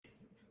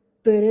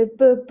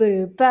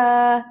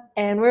Ba-da-ba-ba-da-ba.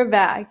 And we're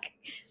back.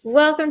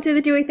 Welcome to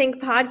the Do We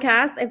Think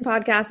podcast, a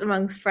podcast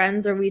amongst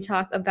friends where we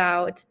talk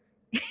about.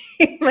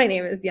 My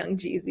name is Young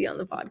Jeezy on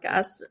the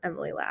podcast.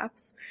 Emily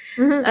laughs.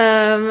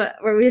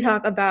 Where we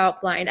talk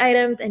about blind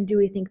items and do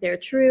we think they're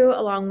true,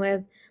 along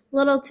with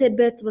little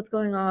tidbits of what's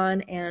going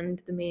on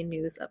and the main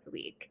news of the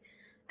week.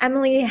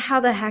 Emily,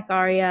 how the heck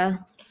are ya?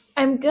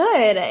 I'm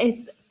good.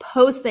 It's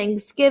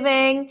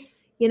post-Thanksgiving.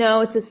 You know,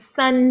 it's a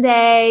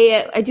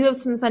Sunday. I do have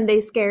some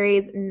Sunday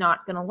scaries,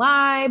 not gonna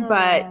lie,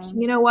 but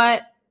you know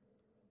what?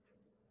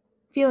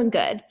 Feeling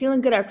good.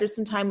 Feeling good after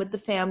some time with the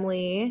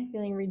family.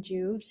 Feeling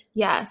rejuved.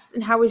 Yes.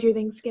 And how was your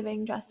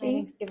Thanksgiving, Jessie? My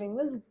Thanksgiving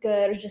was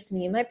good. It was just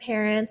me and my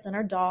parents and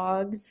our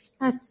dogs.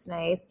 That's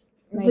nice.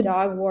 My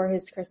dog wore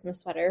his Christmas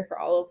sweater for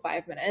all of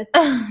 5 minutes.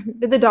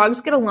 Did the dogs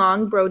get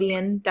along, Brody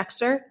and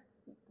Dexter?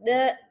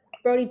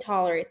 Brody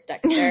tolerates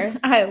Dexter.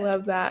 I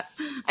love that.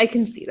 I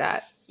can see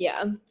that.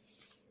 Yeah.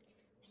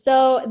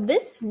 So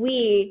this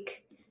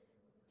week,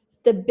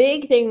 the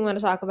big thing we want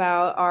to talk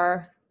about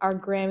are our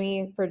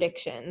Grammy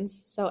predictions.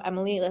 So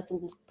Emily, let's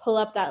pull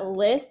up that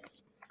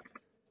list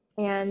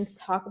and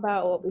talk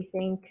about what we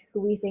think,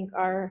 who we think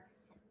is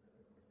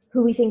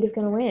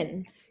going to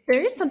win.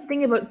 There is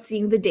something about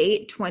seeing the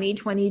date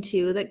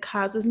 2022 that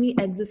causes me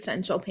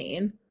existential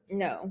pain.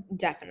 No,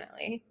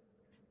 definitely.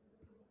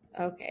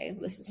 Okay,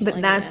 this is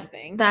but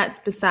that's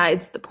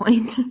besides the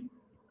point.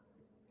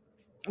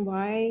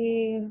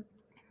 Why?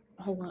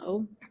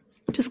 Hello.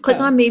 Just click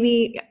on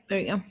maybe. Yeah, there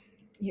you go.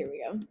 Here we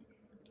go.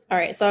 All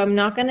right, so I'm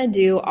not gonna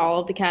do all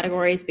of the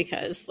categories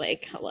because,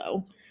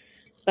 hello,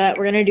 but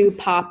we're gonna do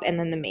pop and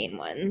then the main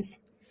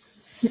ones.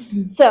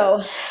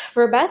 So,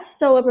 for best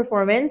solo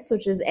performance,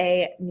 which is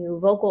a new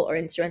vocal or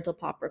instrumental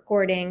pop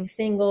recording,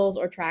 singles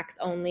or tracks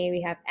only,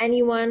 we have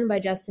 "Anyone" by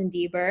Justin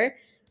Bieber,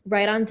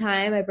 "Right on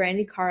Time" by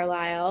Brandi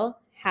Carlile,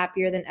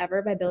 "Happier Than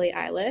Ever" by Billie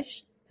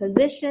Eilish,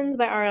 "Positions"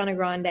 by Ariana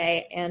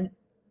Grande, and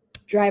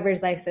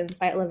 "Driver's License"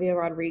 by Olivia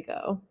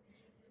Rodrigo.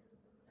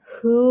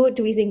 Who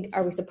do we think?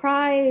 Are we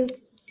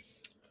surprised?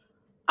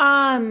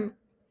 I'm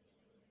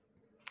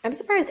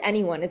surprised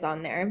 "Anyone" is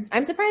on there.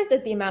 I'm surprised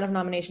at the amount of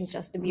nominations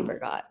Justin Bieber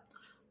got.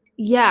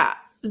 Yeah,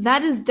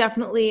 that is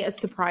definitely a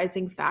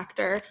surprising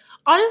factor.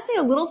 Honestly,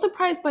 a little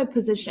surprised by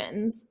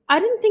 "Positions." I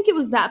didn't think it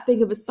was that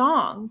big of a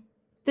song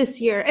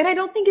this year. And I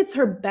don't think it's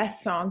her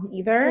best song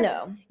either.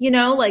 No. You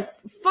know,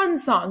 fun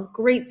song,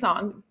 great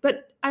song.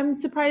 But I'm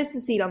surprised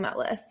to see it on that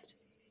list.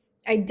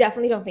 I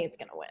definitely don't think it's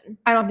going to win.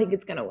 I don't think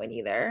it's going to win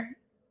either.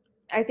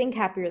 I think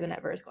 "Happier Than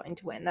Ever" is going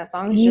to win. That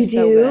song is just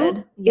so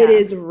good. Yeah. It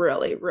is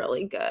really,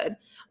 really good.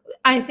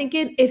 I think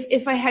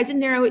if I had to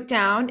narrow it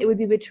down, it would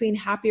be between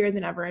 "Happier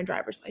Than Ever" and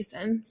 "Driver's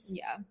License."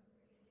 Yeah.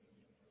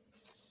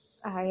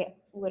 I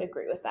would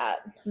agree with that.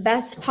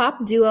 Best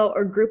pop duo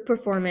or group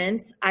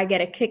performance, I Get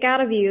a Kick Out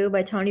of You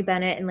by Tony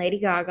Bennett and Lady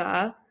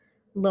Gaga,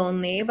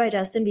 "Lonely" by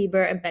Justin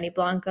Bieber and Benny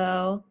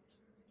Blanco,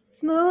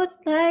 "Smooth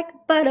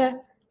Like Butter"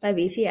 by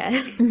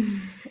BTS,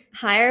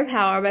 "Higher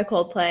Power" by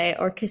Coldplay,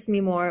 or "Kiss Me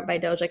More" by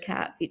Doja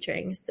Cat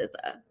featuring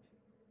SZA.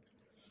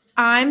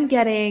 I'm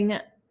getting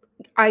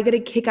 "I Get a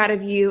Kick Out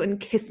of You" and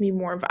 "Kiss Me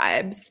More"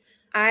 vibes.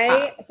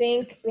 I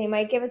think they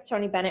might give it to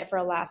Tony Bennett for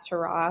a last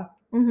hurrah.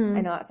 Mm-hmm.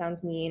 I know that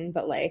sounds mean,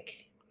 but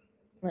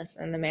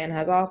listen, the man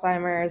has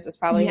Alzheimer's. It's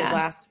probably his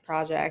last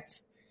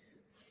project.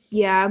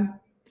 Yeah.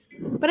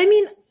 But I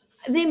mean,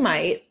 they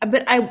might.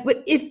 But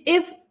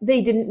if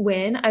they didn't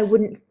win, I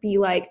wouldn't be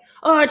like,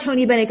 oh,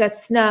 Tony Bennett got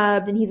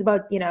snubbed and he's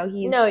about, he's sick.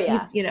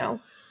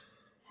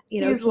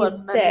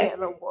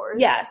 An award.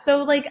 Yeah.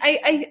 So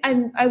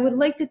I would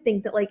like to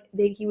think that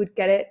he would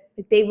get it.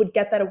 They would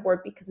get that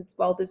award because it's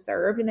well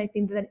deserved, and I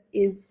think that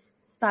is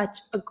such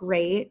a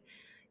great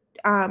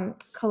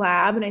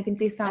collab, and I think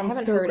they sound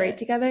so great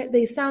together.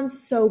 They sound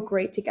so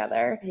great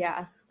together.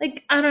 Yeah.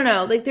 I don't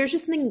know. There's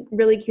just something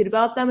really cute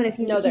about them. And if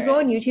you go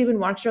on YouTube and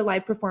watch their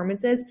live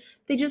performances,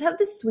 they just have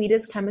the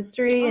sweetest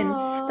chemistry.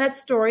 Aww. And that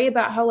story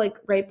about how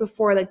right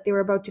before they were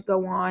about to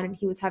go on and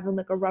he was having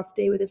a rough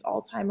day with his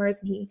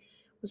Alzheimer's and he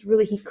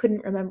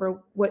couldn't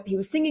remember what he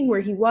was singing,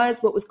 where he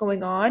was, what was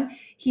going on.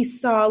 He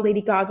saw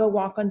Lady Gaga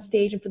walk on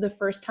stage, and for the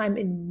first time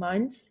in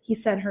months, he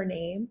said her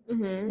name,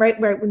 right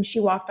when she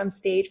walked on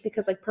stage,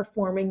 because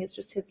performing is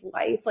just his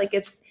life.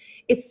 It's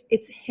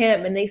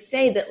him. And they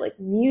say that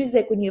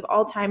music, when you have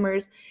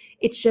Alzheimer's,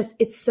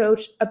 it's so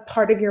a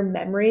part of your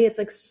memory.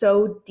 It's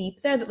so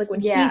deep there that when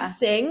he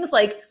sings,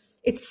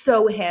 it's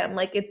so him.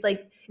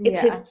 It's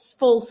his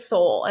full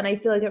soul, and I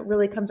feel like it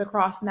really comes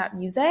across in that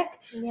music.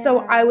 Yeah.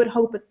 So I would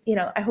hope,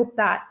 I hope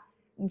that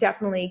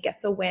definitely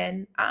gets a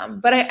win.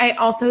 But I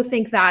also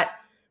think that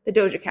the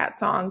Doja Cat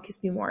song,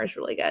 "Kiss Me More," is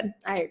really good.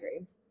 I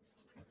agree.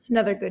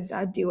 Another good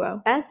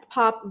duo. Best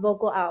pop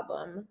vocal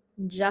album,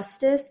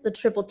 "Justice, the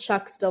Triple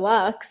Chucks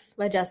Deluxe"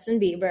 by Justin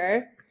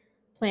Bieber,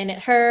 "Planet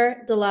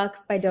Her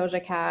Deluxe" by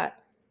Doja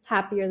Cat,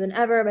 "Happier Than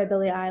Ever" by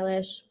Billie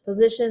Eilish,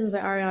 "Positions"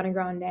 by Ariana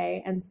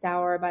Grande, and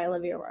 "Sour" by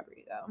Olivia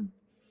Rodrigo.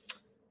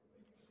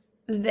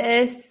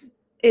 This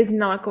is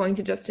not going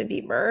to Justin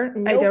Bieber.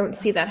 Nope. I don't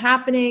see that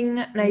happening.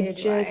 And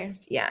it's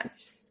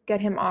just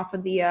get him off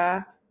of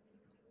the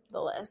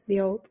the list.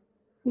 The old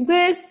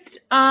list.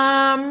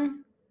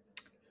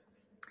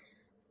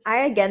 I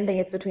again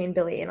think it's between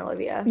Billie and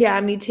Olivia. Yeah,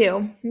 me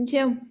too. Me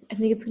too. I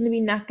think it's going to be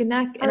neck and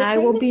neck, and was I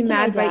saying will this be to my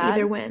mad by dad.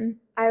 either win.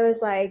 I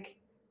was like,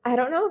 I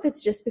don't know if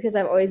it's just because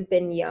I've always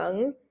been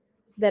young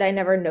that I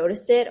never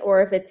noticed it,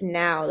 or if it's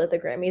now that the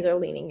Grammys are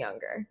leaning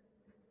younger.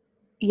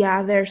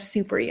 Yeah, they're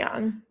super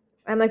young.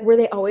 I'm like, were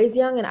they always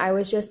young? And I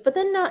was just, but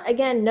then not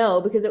again, no,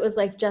 because it was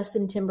like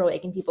Justin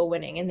Timberlake and people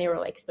winning, and they were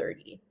like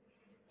 30.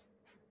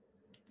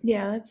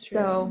 Yeah, that's true.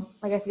 So,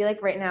 like, I feel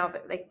like right now,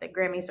 like the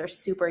Grammys are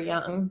super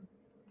young.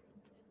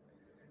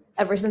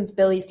 Ever since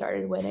Billie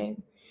started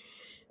winning,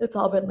 it's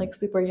all been like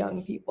super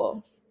young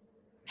people.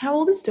 How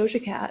old is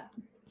Doja Cat?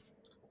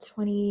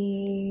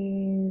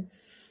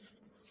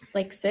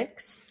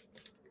 26.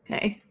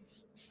 Okay.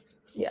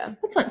 Yeah.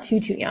 That's not too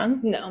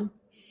young. No.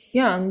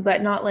 Young,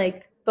 but not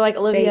like... But like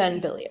Olivia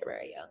and Billie are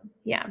very young.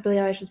 Yeah, Billie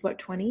Eilish is what,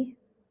 20?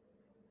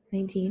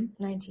 19?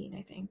 19,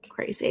 I think.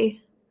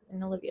 Crazy.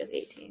 And Olivia's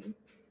 18.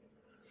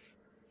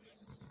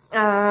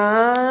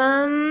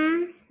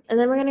 And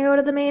then we're going to go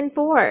to the main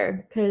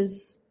four,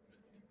 because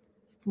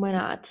why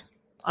not?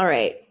 All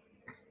right.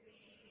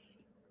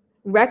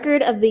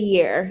 Record of the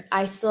year.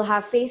 I Still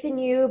Have Faith in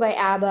You by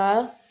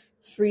ABBA.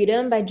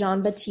 Freedom by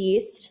Jon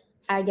Batiste.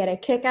 I Get a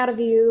Kick Out of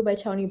You by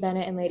Tony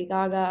Bennett and Lady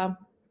Gaga.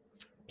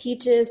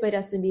 Peaches by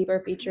Justin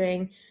Bieber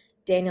featuring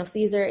Daniel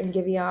Caesar and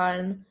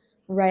Giveon.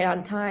 Right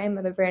on Time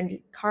by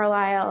Brandi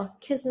Carlile.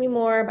 Kiss Me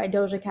More by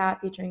Doja Cat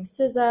featuring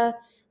SZA.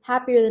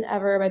 Happier Than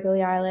Ever by Billie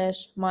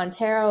Eilish.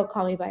 Montero,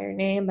 Call Me By Your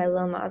Name by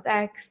Lil Nas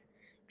X.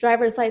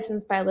 Driver's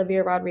License by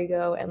Olivia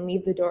Rodrigo. And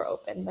Leave the Door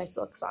Open by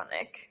Silk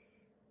Sonic.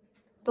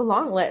 It's a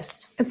long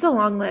list. It's a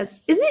long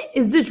list. Isn't it?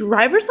 Is the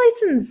Driver's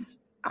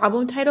License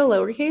album title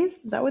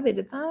lowercase? Is that why they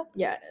did that?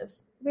 Yeah, it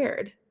is.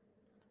 Weird.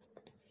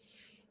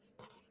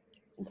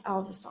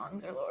 All the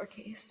songs are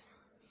lowercase.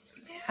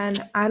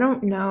 And I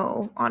don't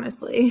know,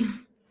 honestly.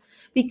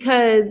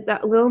 Because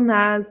that Lil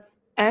Nas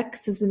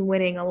X has been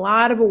winning a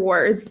lot of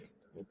awards.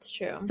 It's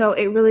true. So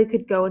it really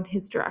could go in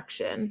his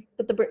direction.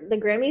 But the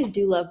Grammys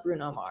do love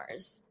Bruno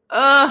Mars.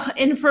 Ugh,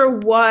 and for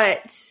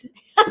what?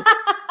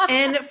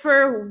 And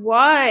for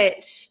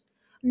what?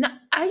 No,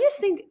 I just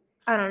think,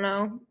 I don't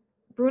know.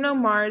 Bruno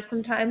Mars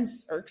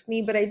sometimes irks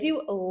me, but I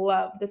do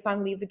love the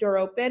song Leave the Door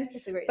Open.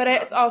 It's a great but song.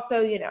 It's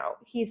also,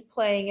 he's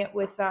playing it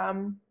with,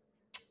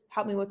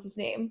 help me, what's his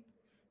name?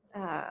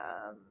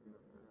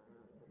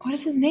 What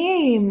is his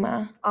name?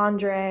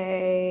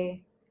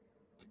 Andre.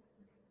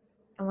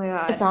 Oh my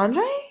god. It's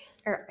Andre?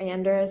 Or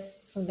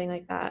Anders, something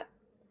like that.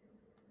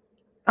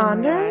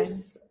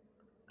 Anders?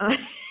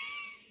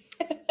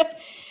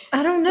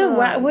 I don't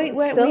know. Wait.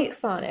 Silk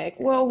Sonic.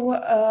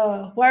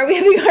 Well, why are we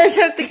having a hard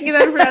time thinking of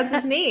how to pronounce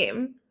his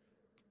name?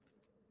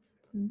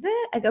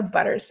 I got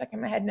butter stuck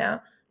in my head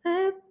now.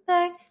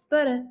 Like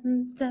butter.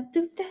 Kind of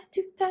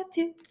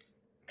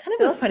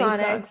Silk a funny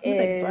Sonic song. Smells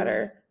like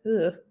butter.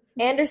 Ugh.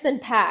 Anderson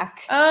 .Paak.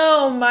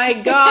 Oh my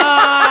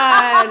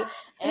god!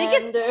 I think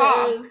it's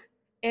Pac.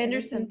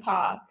 Anderson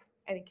 .Paak.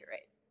 I think you're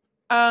right.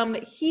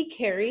 He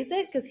carries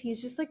it because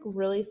he's just like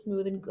really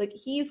smooth and like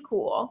he's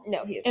cool.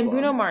 No, he's and cool.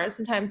 Bruno Mars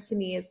sometimes to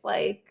me is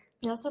like.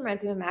 He also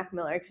reminds me of Mac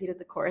Miller because he did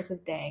the chorus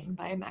of "Dang"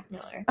 by Mac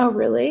Miller. Oh,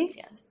 really?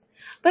 Yes.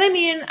 But I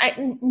mean,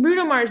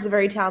 Bruno Mars is a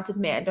very talented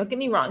man. Don't get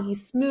me wrong.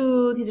 He's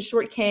smooth. He's a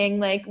short king.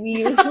 Like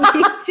we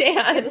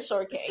stand. He's a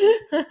short king.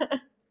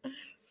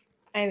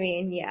 I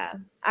mean, yeah.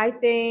 I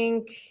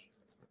think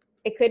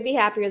it could be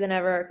Happier Than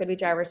Ever. It could be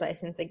Driver's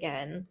License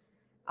again.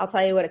 I'll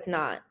tell you what it's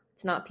not.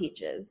 It's not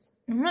Peaches.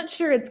 I'm not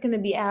sure it's going to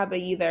be ABBA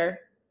either.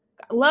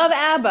 Love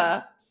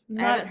ABBA.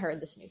 I haven't heard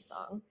this new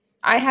song.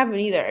 I haven't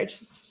either.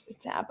 It's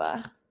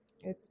ABBA.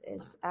 It's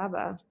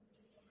ABBA.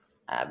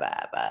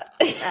 ABBA.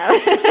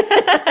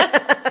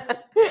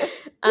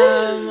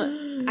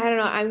 I don't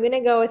know. I'm going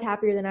to go with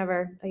Happier Than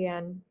Ever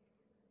again.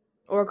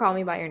 Or Call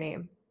Me By Your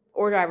Name.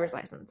 Or Driver's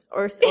License.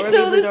 Or so Leave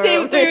the Door same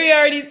Open. thing we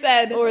already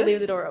said. Or Leave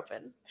the Door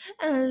Open.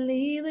 I'll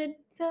leave the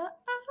door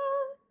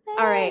open.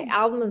 All right.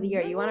 Album of the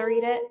year. You want to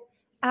read it?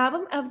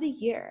 Album of the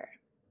year.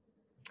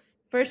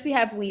 First we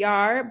have We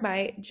Are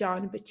by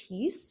Jon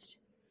Batiste.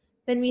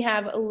 Then we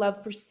have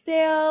Love for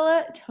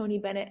Sale, Tony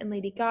Bennett and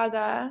Lady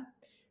Gaga.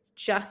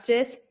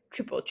 Justice,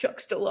 Triple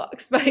Chucks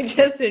Deluxe by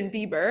Justin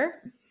Bieber.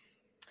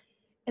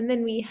 And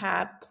then we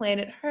have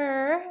Planet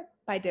Her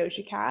by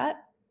Doja Cat.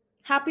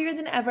 Happier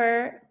Than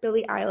Ever,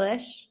 Billie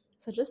Eilish.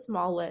 Such a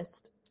small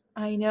list.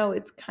 I know,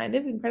 it's kind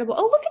of incredible.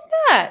 Oh, look at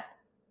that.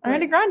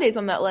 Ariana Grande's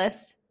on that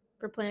list.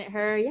 For Planet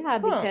Her, yeah,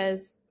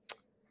 because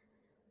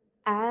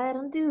I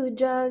don't do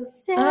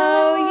drugs. So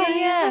oh,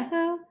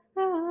 yeah.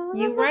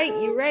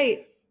 You're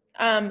right.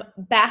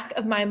 Back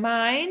of My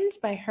Mind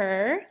by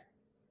Her.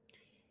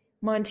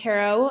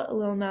 Montero,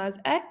 Lil Nas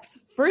X,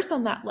 first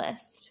on that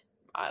list.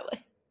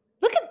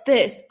 Look at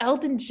this.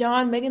 Elton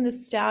John, Megan Thee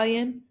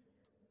Stallion,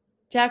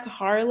 Jack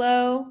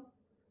Harlow.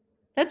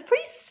 That's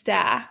pretty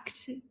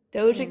stacked.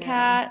 Doja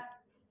Cat.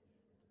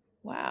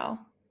 Wow.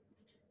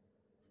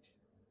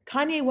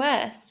 Kanye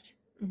West.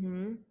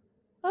 Mm-hmm.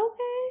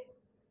 Okay.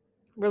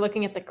 We're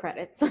looking at the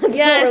credits. That's what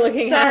Yes, we're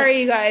looking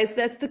sorry, you guys.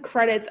 That's the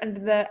credits under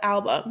the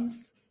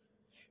albums.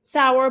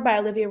 Sour by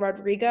Olivia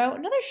Rodrigo.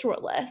 Another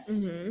short list.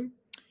 Mm-hmm.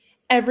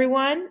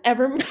 Everyone,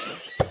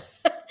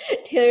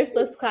 Taylor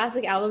Swift's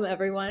classic album,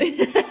 Everyone.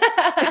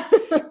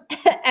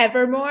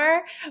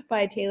 Evermore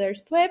by Taylor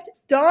Swift.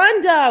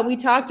 Donda. We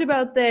talked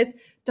about this.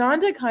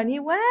 Donda,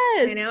 Kanye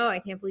West. I know. I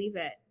can't believe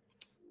it.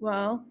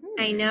 Well,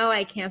 I know.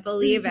 I can't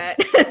believe it.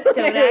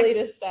 Don't I really act-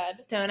 just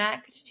said. Don't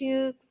act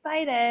too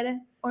excited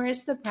or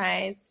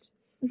surprised.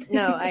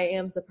 No, I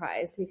am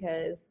surprised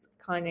because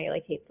Kanye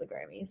like hates the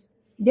Grammys.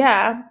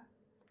 Yeah.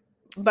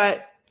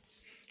 But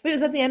wait,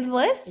 was that the end of the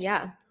list?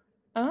 Yeah.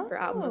 Oh, For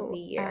album of the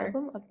year.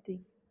 Album of the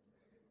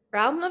For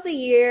album of the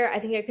year, I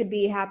think it could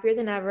be Happier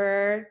Than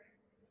Ever,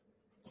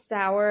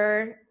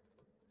 Sour.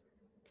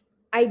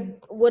 I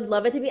would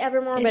love it to be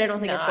Evermore, but I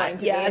don't think it's going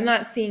to be. Yeah, I'm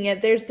not seeing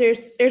it.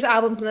 There's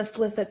albums on this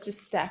list that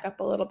just stack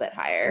up a little bit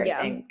higher. Yeah.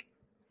 I think.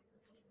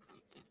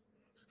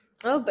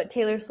 Oh, but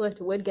Taylor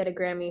Swift would get a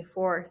Grammy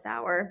for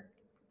Sour.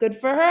 Good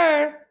for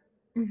her.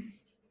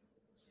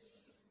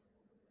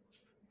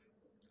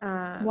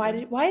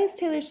 Why is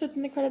Taylor Swift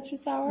in the credits for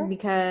Sour?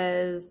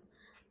 Because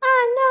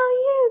I know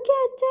you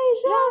get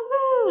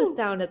deja vu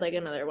sounded like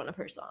another one of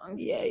her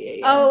songs. Yeah.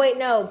 Oh wait,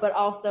 no, but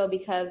also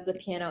because the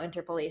piano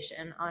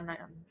interpolation on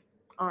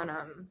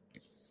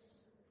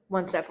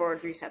One Step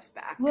Forward, Three Steps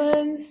Back.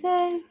 One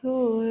step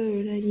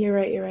forward. You're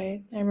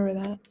right. I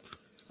remember that.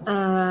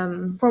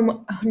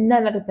 From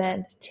none other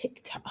than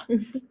TikTok.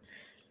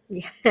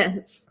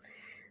 Yes.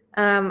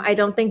 I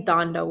don't think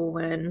Donda will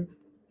win.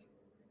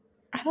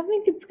 I don't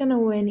think it's gonna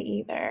win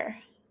either.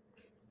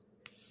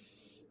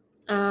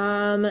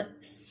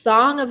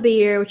 Song of the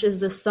Year, which is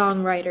the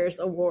Songwriters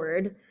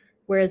Award,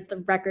 whereas the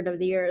Record of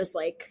the Year is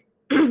like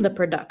the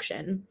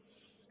production.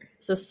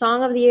 So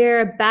Song of the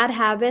Year, Bad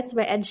Habits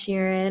by Ed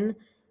Sheeran,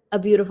 A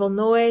Beautiful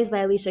Noise by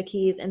Alicia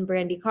Keys and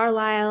Brandi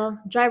Carlile,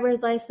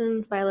 Driver's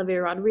License by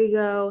Olivia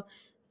Rodrigo,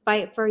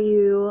 Fight for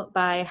You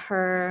by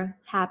her,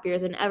 Happier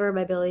Than Ever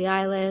by Billie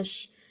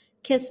Eilish,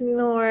 Kiss Me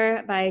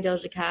More by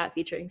Doja Cat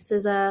featuring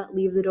SZA,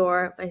 Leave the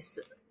Door by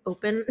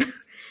Open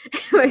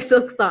by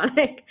Silk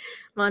Sonic,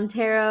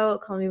 Montero,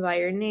 Call Me By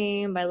Your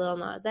Name by Lil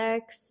Nas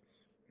X,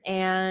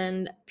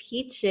 and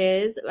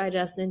Peaches by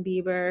Justin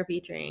Bieber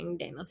featuring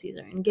Daniel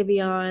Caesar and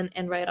Giveon,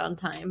 and Right on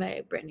Time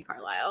by Brandi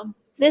Carlile.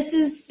 This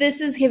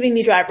is giving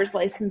me Driver's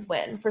License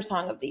win for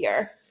Song of the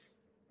Year.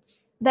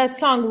 That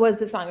song was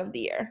the Song of the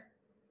Year.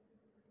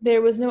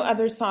 There was no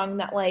other song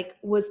that like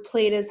was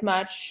played as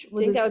much. Do you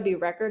think that would be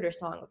Record or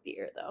Song of the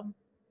Year though?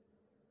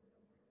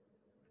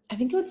 I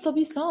think it would still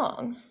be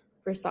Song.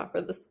 For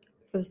the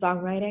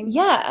songwriting?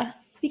 Yeah,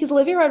 because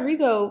Olivia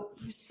Rodrigo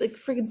was like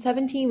freaking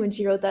 17 when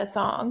she wrote that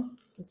song.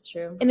 That's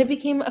true. And it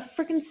became a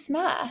freaking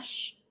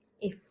smash.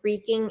 It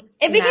became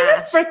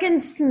a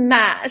freaking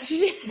smash.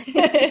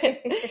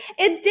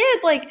 It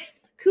did. Like,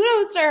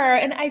 kudos to her.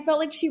 And I felt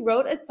like she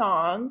wrote a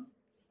song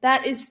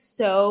that is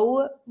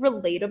so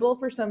relatable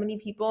for so many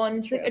people. And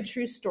it's like a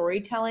true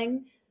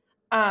storytelling.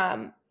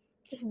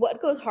 Just what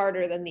goes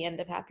harder than the end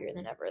of Happier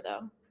Than Ever,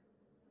 though?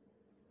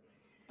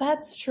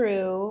 That's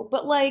true.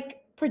 But,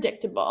 like,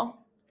 predictable.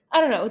 I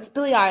don't know. It's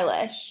Billie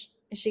Eilish.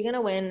 Is she going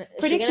to win? Is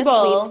Predictable. she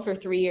going to sweep for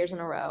 3 years in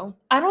a row?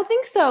 I don't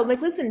think so.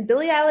 Like, listen,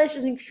 Billie Eilish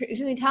is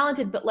extremely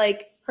talented, but,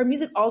 like, her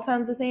music all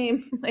sounds the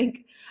same.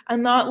 Like,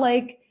 I'm not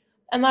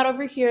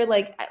over here,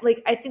 like,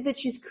 I think that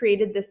she's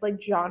created this,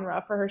 like,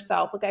 genre for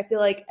herself. Like, I feel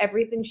like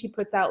everything she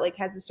puts out, like,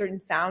 has a certain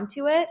sound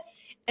to it.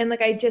 And,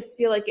 like, I just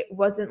feel like it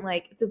wasn't,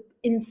 like, it's an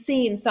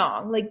insane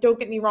song. Like, don't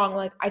get me wrong.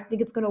 Like, I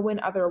think it's going to win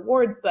other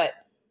awards, but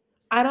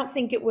I don't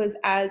think it was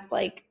as,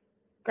 like,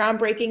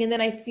 groundbreaking. And then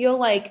I feel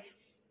like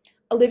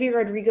Olivia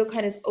Rodrigo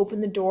kind of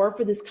opened the door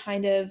for this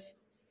kind of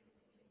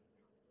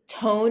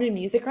tone in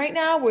music right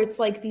now where it's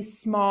like these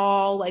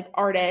small like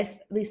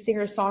artists, these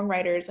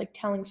singer-songwriters like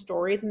telling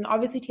stories. And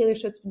obviously Taylor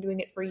Swift's been doing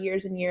it for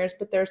years and years,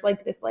 but there's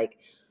like this like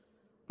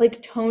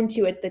tone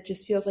to it that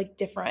just feels like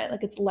different.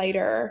 Like it's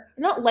lighter.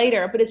 Not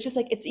lighter, but it's just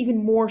like it's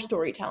even more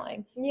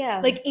storytelling.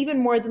 Yeah. Like even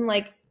more than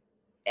like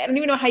I don't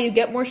even know how you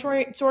get more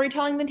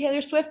storytelling than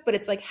Taylor Swift, but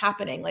it's like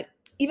happening. Like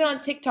even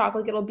on TikTok,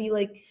 like it'll be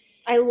like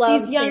I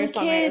love these young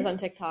singer-songwriters on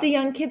TikTok. The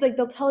young kids, like,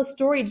 they'll tell a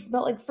story just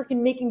about, like,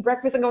 freaking making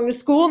breakfast and going to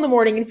school in the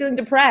morning and feeling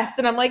depressed.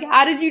 And I'm like,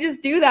 how did you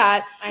just do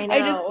that? I know. I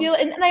just feel,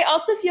 and I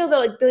also feel that,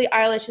 like, Billie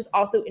Eilish has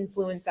also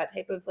influenced that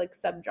type of, like,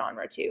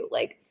 subgenre, too.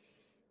 Like,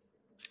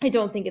 I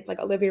don't think it's, like,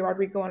 Olivia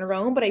Rodrigo on her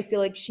own, but I feel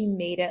like she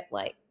made it,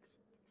 like,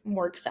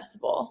 more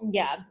accessible.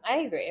 Yeah, I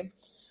agree.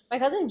 My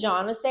cousin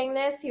John was saying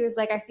this. He was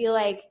like, I feel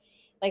like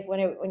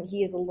when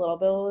he is a little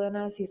bit older than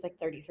us, he's, like,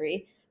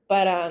 33.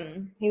 But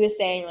he was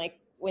saying, like,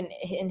 when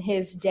in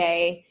his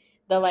day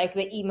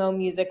the emo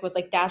music was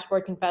like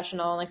Dashboard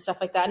Confessional and like stuff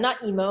like that.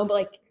 Not emo, but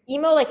like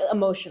emo like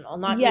emotional,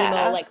 not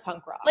emo like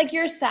punk rock. Like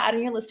you're sad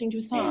and you're listening to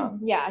a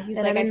song. Yeah, he's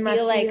and like I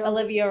feel like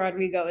Olivia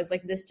Rodrigo is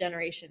like this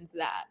generation's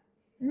that.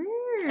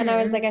 And I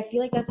was like, I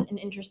feel like that's an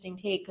interesting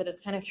take because it's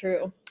kind of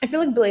true. I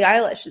feel like Billie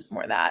Eilish is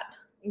more that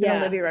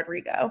than Olivia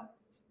Rodrigo.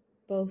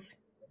 Both.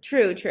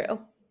 True.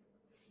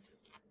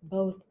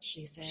 Both,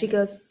 she said. She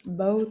goes,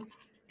 both.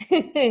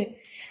 Listen.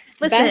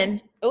 Listen,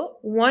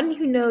 one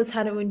who knows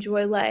how to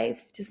enjoy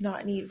life does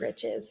not need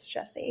riches,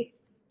 Jessie.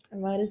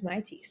 And what does my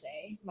tea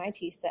say? My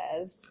tea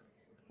says,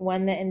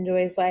 one that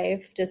enjoys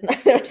life does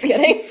not. No, I'm just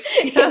kidding.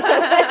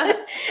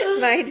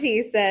 My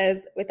tea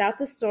says, without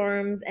the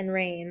storms and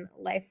rain,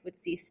 life would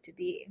cease to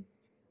be.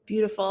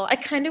 Beautiful. I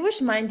kind of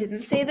wish mine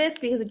didn't say this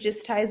because it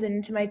just ties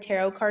into my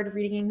tarot card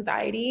reading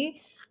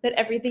anxiety that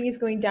everything is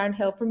going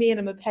downhill for me and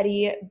I'm a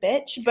petty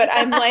bitch. But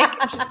I'm like,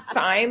 it's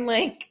fine.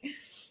 Like,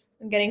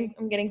 I'm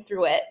getting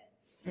through it.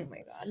 Oh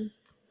my god.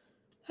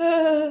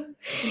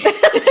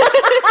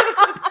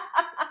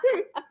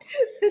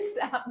 The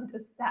sound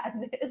of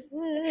sadness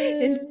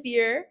and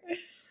fear.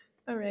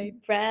 All right.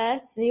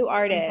 Breast, new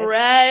artist.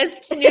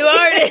 Breast, new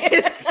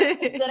artist.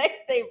 Did I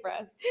say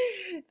breast?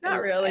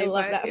 Not really. I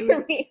love that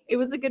for me. It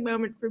was a good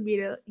moment for me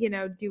to,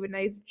 do a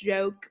nice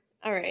joke.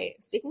 All right.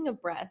 Speaking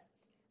of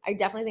breasts, I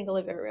definitely think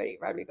Olivia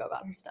Rodrigo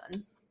got hers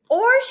done.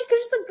 Or she could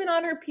have just been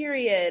on her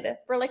period.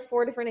 For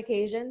 4 different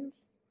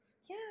occasions.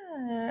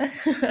 Yeah.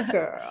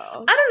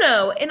 Girl. I don't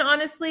know. And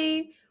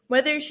honestly,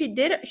 whether she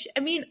did,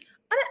 honestly,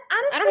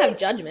 I don't have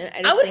judgment.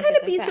 I would kind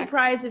of be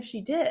surprised if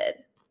she did.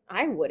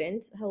 I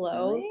wouldn't.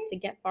 Hello. Really? To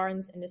get far in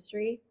this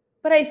industry.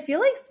 But I feel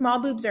like small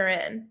boobs are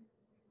in.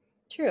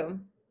 True.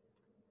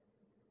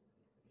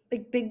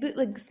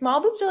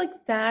 Small boobs are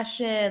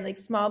fashion.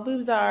 Small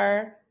boobs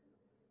are.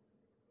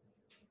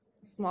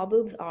 Small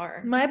boobs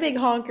are. My big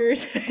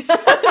honkers.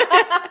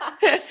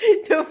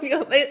 Don't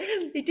feel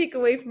they take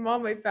away from all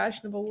my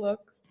fashionable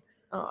looks.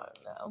 Oh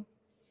no.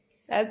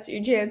 That's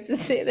your chance to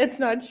say that's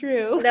not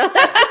true. No.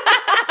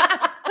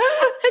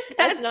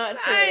 That's not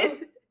true.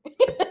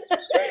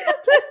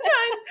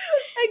 I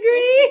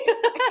agree.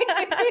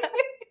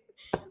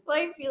 Well,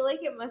 I feel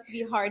like it must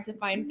be hard to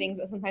find things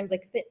that sometimes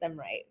fit them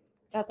right.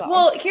 That's all.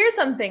 Well, here's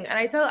something, and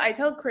I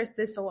tell Chris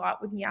this a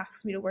lot when he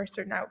asks me to wear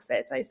certain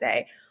outfits. I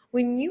say,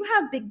 when you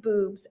have big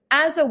boobs,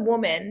 as a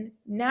woman,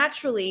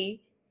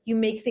 naturally you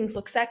make things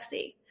look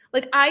sexy.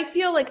 I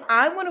feel like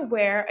I want to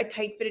wear a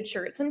tight fitted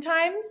shirt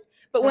sometimes,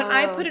 but when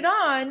I put it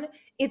on,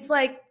 it's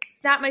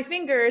snap my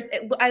fingers,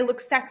 I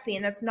look sexy,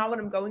 and that's not what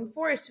I'm going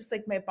for. It's just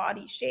my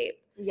body shape.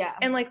 Yeah.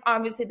 And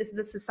obviously this is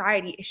a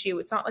society issue.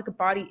 It's not a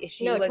body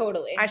issue. No,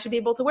 totally. I should be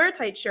able to wear a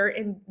tight shirt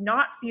and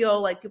not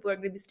feel like people are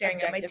going to be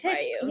staring at my tits.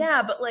 You.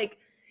 Yeah, but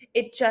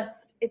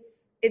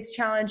it's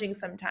challenging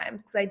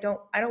sometimes because I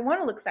don't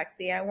want to look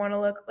sexy. I want to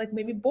look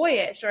maybe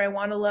boyish, or I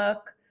want to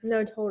look.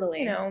 No,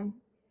 totally.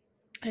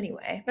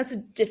 Anyway, that's a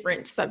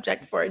different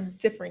subject for a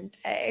different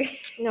day.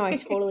 No, I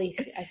totally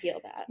I feel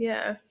that.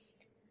 Yeah.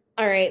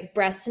 All right,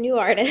 breast new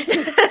artist.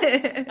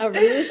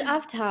 Arouge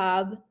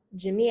Aftab,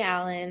 Jimmy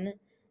Allen,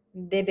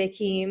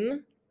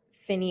 Bibikim,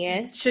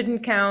 Phineas.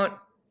 Shouldn't count.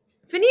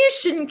 Phineas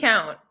shouldn't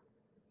count.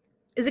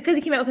 Is it because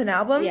he came out with an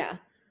album? Yeah.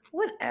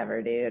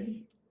 Whatever,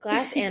 dude.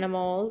 Glass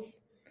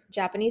Animals,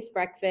 Japanese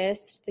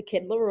Breakfast, The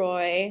Kid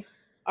Laroi,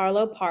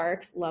 Arlo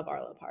Parks, love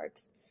Arlo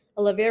Parks,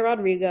 Olivia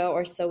Rodrigo,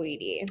 or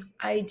Saweetie.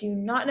 I do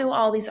not know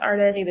all these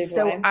artists, Neither do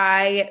so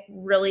I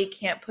really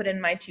can't put in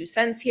my 2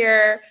 cents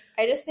here.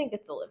 I just think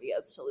it's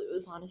Olivia's to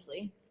lose,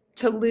 honestly.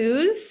 To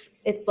lose?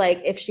 It's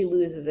if she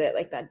loses it,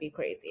 that'd be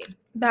crazy.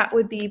 That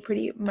would be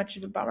pretty much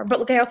of a bummer.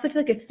 But I also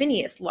feel if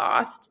Phineas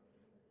lost,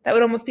 that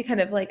would almost be kind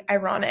of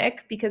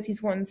ironic because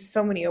he's won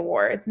so many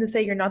awards, and to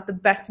say you're not the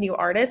best new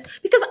artist,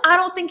 because I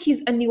don't think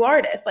he's a new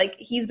artist.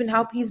 He's been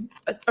he's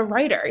a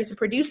writer, he's a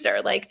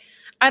producer.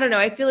 I don't know.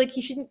 I feel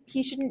he shouldn't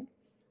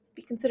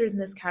be considered in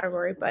this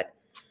category, but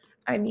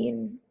I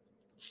mean,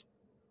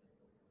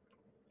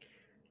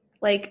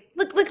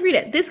 read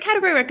it. This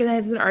category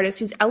recognizes an artist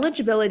whose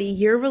eligibility,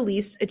 year of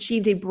release,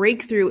 achieved a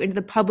breakthrough into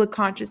the public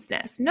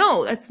consciousness.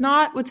 No, that's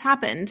not what's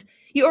happened.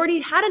 You already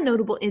had a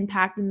notable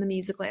impact in the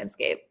music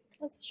landscape.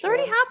 That's true. It's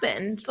already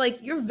happened.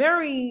 You're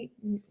very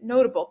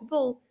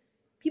notable.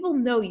 People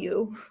know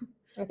you.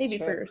 That's maybe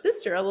true. For your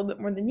sister a little bit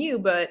more than you,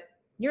 but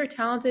you're a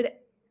talented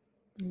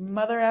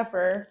mother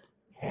effer.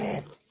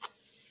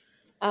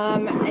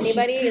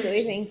 Anybody that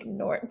we think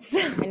snorts.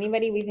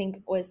 Anybody we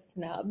think was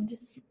snubbed?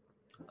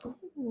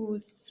 Ooh,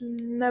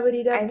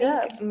 snubbity dub I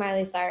dub. think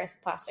Miley Cyrus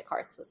Plastic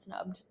Hearts was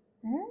snubbed.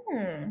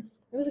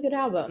 It It was a good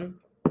album.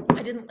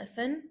 I didn't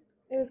listen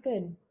It was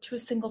good. to a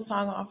single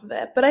song off of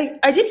it, but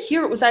I did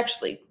hear it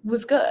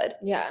was good.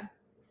 Yeah.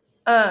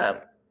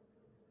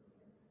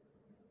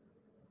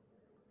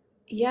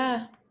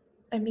 Yeah,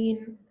 I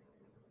mean,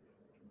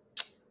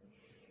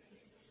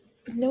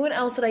 no one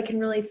else that I can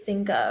really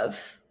think of.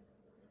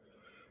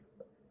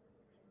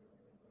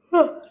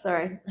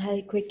 Sorry, I had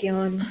a quick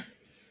yawn.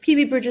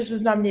 Phoebe Bridgers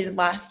was nominated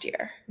last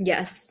year.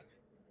 Yes.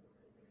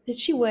 Did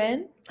she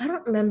win? I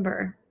don't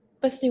remember.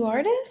 Best New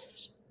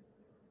Artist?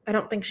 I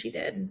don't think she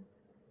did.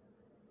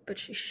 But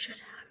she should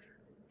have.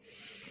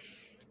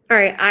 All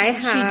right,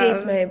 She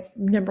dates my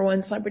number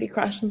one celebrity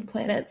crush on the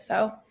planet,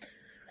 so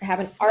I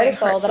have an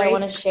article that I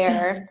want to breaks.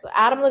 share. So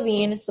Adam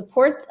Levine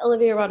supports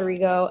Olivia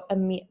Rodrigo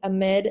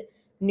amid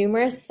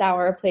numerous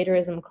sour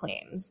plagiarism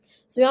claims.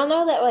 So we all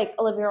know that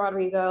Olivia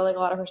Rodrigo, a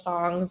lot of her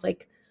songs,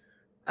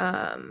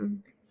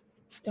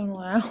 Don't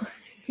allow.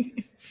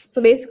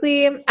 So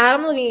basically,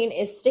 Adam Levine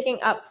is sticking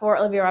up for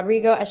Olivia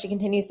Rodrigo as she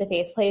continues to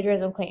face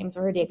plagiarism claims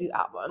for her debut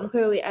album.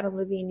 Clearly, Adam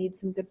Levine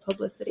needs some good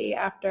publicity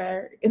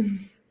after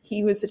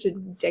he was such a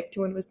dick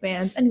to one of his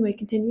fans. Anyway,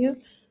 continue.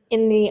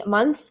 In the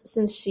months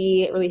since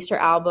she released her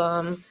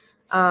album,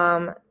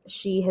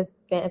 she has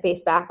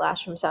faced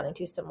backlash from sounding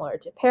too similar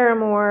to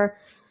Paramore,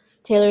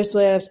 Taylor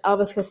Swift,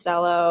 Elvis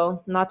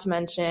Costello, not to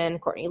mention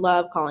Courtney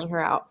Love calling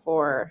her out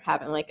for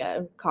having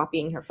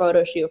copying her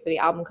photo shoot for the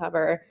album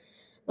cover.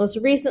 Most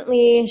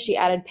recently, she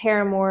added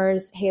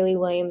Paramore's Hayley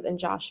Williams and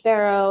Josh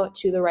Farrow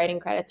to the writing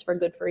credits for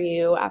Good For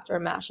You after a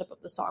mashup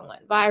of the song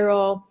went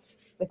viral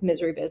with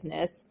Misery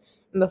Business.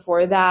 And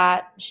before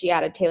that, she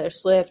added Taylor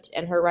Swift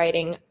and her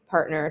writing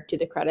partner to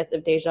the credits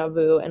of Deja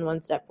Vu and One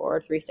Step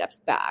Forward, Three Steps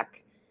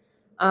Back.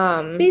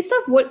 Based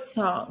off what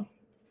song?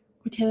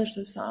 What Taylor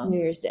Swift song? New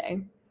Year's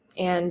Day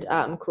and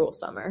Cruel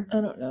Summer. I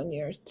don't know New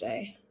Year's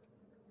Day.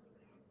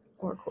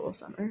 Or Cruel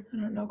Summer. I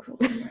don't know Cruel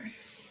Summer.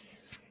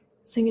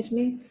 Sing it to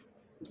me.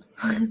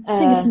 Sing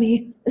it to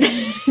me.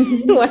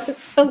 It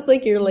sounds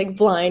like you're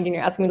blind and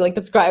you're asking me to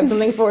describe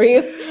something for you.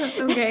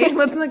 Okay,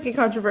 let's not get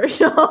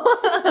controversial.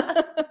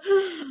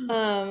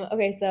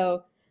 Okay,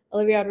 so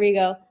Olivia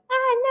Rodrigo,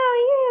 I know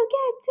you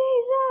get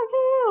deja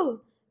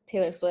vu.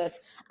 Taylor Swift,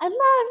 I love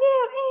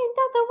you, ain't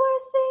that the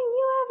worst thing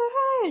you ever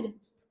heard?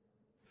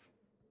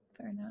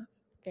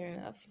 Fair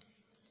enough.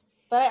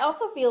 But I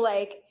also feel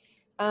like,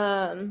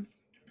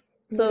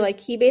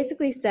 he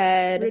basically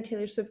said, where did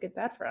Taylor Swift get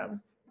that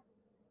from?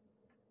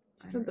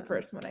 It's not the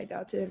first one. I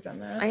doubt to have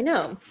done that. I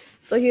know.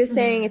 So he was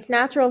saying it's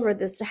natural for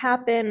this to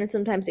happen, and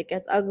sometimes it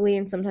gets ugly,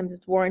 and sometimes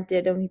it's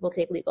warranted when people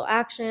take legal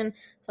action.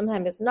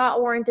 Sometimes it's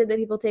not warranted that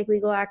people take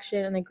legal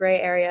action, and the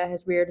gray area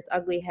has reared its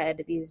ugly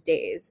head these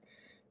days.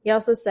 He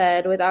also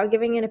said, without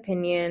giving an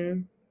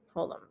opinion,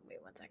 hold on,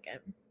 wait 1 second.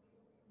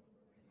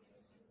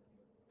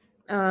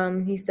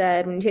 He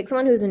said, when you take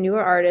someone who's a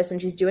newer artist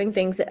and she's doing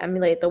things that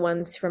emulate the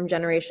ones from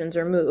generations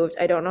removed,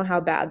 I don't know how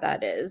bad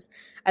that is.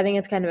 I think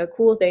it's kind of a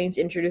cool thing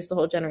to introduce the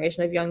whole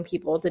generation of young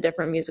people to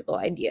different musical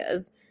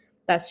ideas.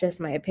 That's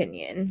just my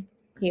opinion.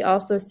 He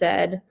also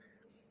said,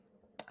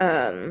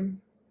 I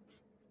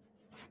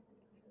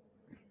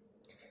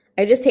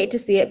just hate to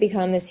see it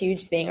become this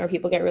huge thing or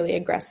people get really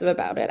aggressive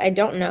about it. I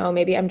don't know.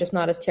 Maybe I'm just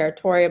not as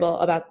territorial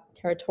about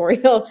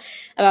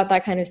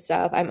that kind of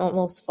stuff. I'm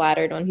almost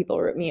flattered when people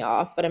rip me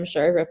off, but I'm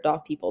sure I ripped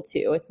off people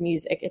too. It's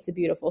music. It's a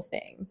beautiful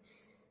thing.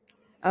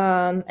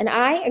 And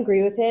I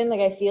agree with him.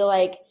 I feel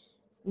like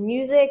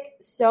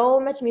so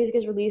much music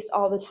is released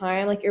all the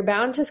time. You're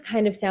bound to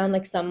kind of sound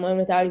like someone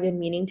without even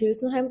meaning to.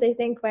 Sometimes I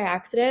think by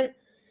accident.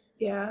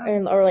 Yeah.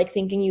 Or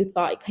thinking you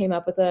thought you came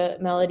up with a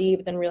melody,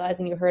 but then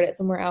realizing you heard it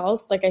somewhere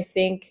else. I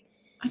think.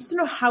 I just don't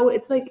know how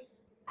it's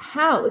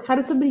how? How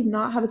does somebody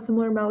not have a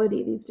similar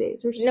melody these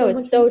days? No,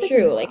 it's so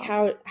true.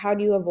 How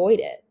do you avoid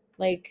it?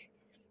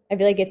 I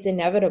feel like it's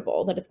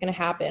inevitable that it's going to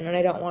happen, and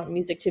I don't want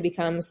music to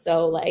become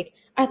so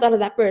I thought of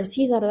that first,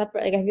 he thought of that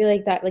first. I feel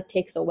like that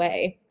takes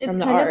away from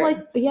the art. It's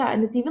kind of yeah,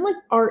 and it's even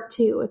art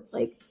too. It's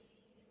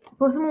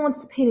when someone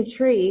wants to paint a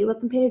tree, let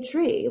them paint a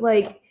tree.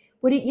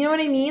 What do you know what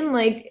I mean?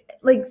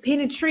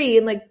 Paint a tree,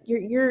 and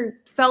your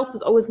self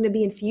is always going to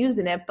be infused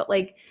in it, but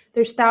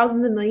there's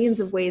thousands and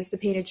millions of ways to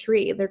paint a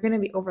tree. They're going to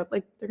be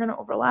they're going to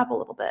overlap a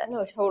little bit.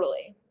 No,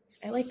 totally.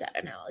 I like that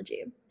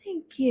analogy.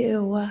 Thank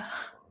you.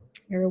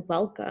 You're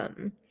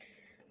welcome.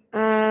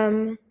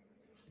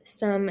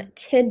 Some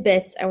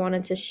tidbits I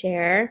wanted to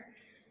share.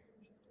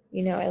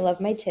 I love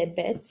my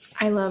tidbits.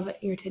 I love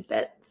your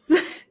tidbits.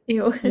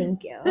 Ew.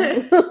 Thank you.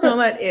 I'm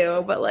not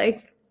ew,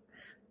 but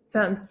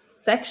sounds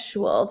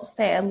sexual to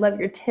say I love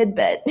your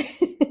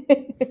tidbits.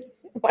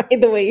 Why,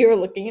 the way you were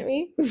looking at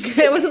me?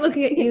 I wasn't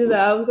looking at you though.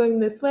 I was going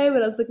this way,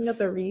 but I was looking at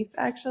the reef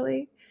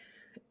actually.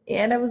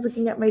 And I was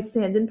looking at my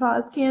Sand and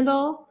Paws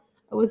candle.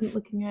 I wasn't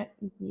looking at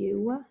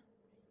you.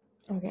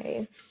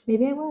 Okay.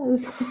 Maybe I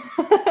was.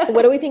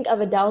 What do we think of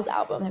Adele's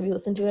album? Have you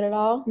listened to it at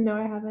all? No,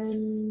 I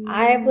haven't.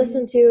 I've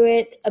listened to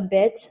it a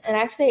bit, and I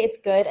have to say it's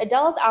good.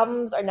 Adele's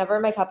albums are never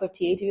my cup of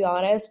tea, to be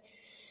honest.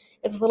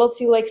 It's a little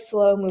too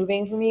slow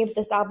moving for me, but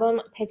this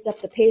album picked up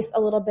the pace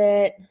a little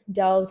bit,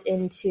 delved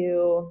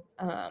into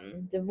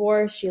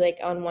divorce. She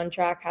on one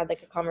track had a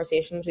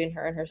conversation between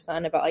her and her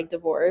son about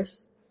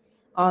divorce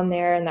on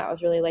there, and that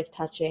was really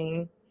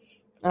touching.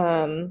 I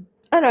don't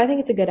know, I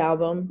think it's a good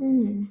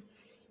album.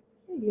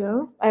 There you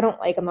go. I don't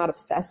I'm not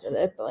obsessed with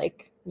it, but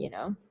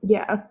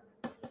yeah,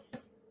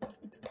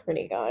 it's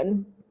pretty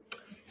good.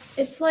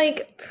 It's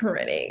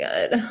pretty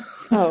good.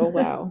 Oh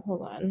wow,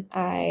 hold on,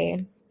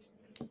 I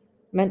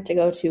meant to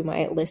go to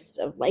my list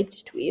of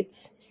liked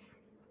tweets.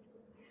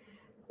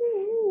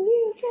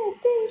 You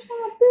get deja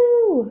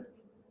vu.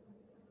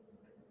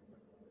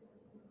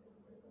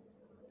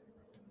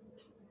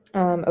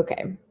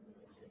 Okay.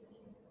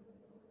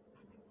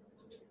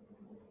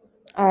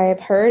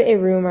 I've heard a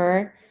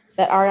rumor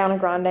that Ariana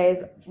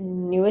Grande's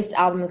newest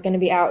album is going to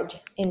be out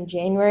in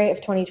January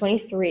of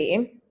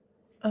 2023.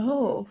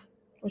 Oh.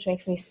 Which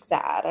makes me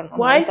sad. I don't know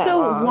why so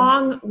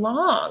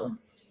long?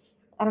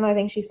 I don't know. I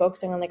think she's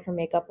focusing on like her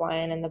makeup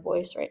line and the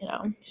voice right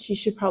now. She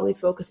should probably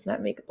focus on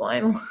that makeup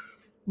line.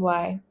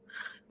 Why?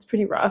 It's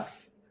pretty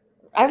rough.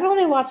 I've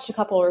only watched a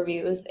couple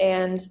reviews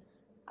and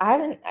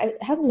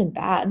it hasn't been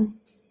bad.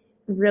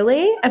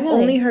 Really? I've Really?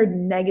 only heard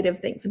negative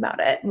things about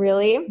it.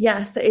 Really?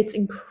 Yes, that it's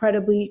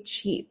incredibly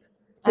cheap.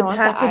 I want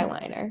the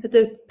eyeliner. That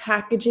the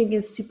packaging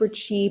is super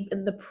cheap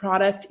and the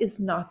product is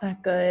not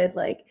that good.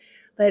 Like,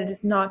 that it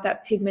is not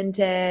that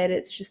pigmented.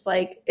 It's just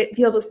like, it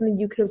feels like something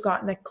you could have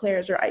gotten at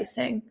Claire's or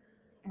icing.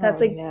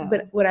 That's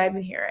but what I've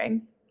been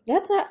hearing.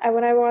 That's not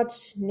when I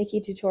watched Nikki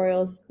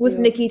tutorials. Was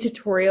Nikki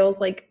tutorials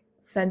like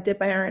sent it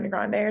by Ariana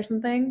Grande or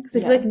something? Because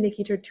I feel like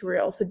Nikki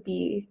tutorials would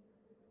be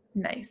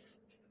nice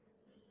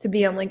to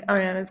be on like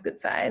Ariana's good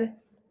side.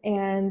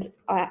 And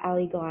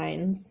Ali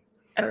Glines.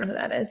 I don't know who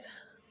that is.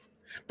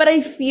 But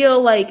I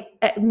feel like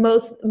at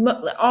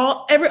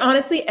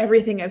honestly,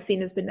 everything I've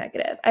seen has been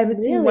negative. I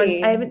haven't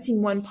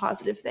seen one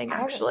positive thing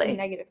actually. I haven't seen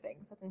negative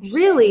things.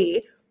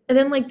 Really? And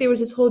then like there was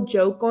this whole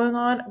joke going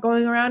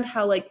around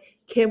how like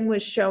Kim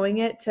was showing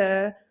it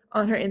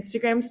on her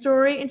Instagram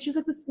story, and she was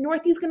like, "This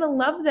Northy's gonna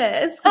love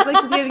this," because like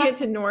she's gonna get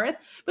to North.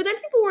 But then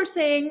people were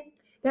saying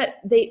that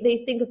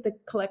they think that the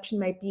collection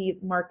might be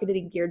marketed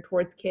and geared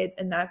towards kids,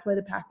 and that's why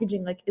the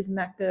packaging like isn't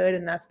that good,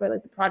 and that's why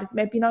like the product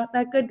might be not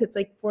that good, because it's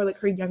like for like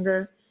her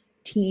younger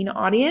teen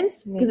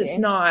audience, because it's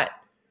not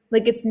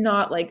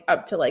like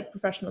up to like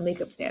professional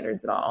makeup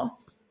standards at all.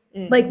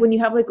 Like when you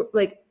have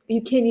like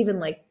you can't even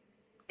like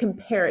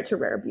compare it to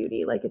Rare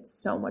Beauty. Like it's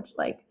so much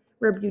like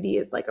Rare Beauty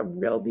is like a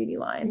real beauty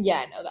line.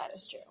 Yeah, no, that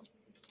is true.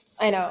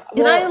 I know.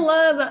 And I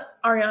love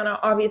Ariana,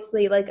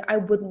 obviously. Like, I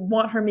would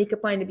want her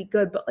makeup line to be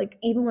good, but like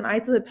even when I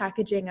saw the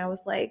packaging, I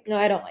was like, no,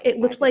 I don't like it.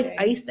 Looked like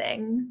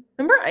icing.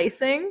 Remember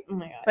Icing? Oh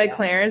my god, by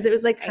Claire's. It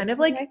was like kind of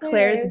like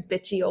Claire's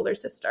bitchy older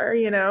sister,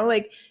 you know?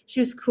 Like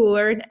she was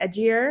cooler and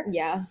edgier.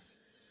 Yeah.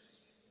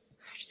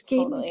 Just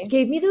gave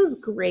me those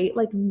great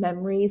like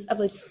memories of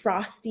like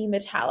frosty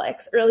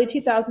metallics, early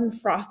 2000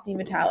 frosty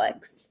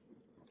metallics.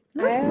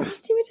 Remember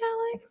frosty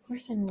metallics? Of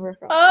course I remember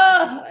frosty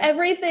metallics.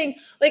 Everything.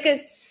 Like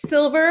a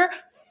silver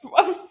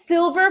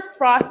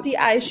frosty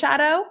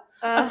eyeshadow,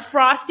 a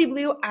frosty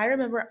blue. I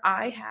remember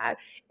I had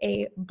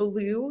a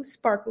blue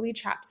sparkly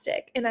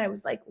chapstick, and I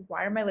was like,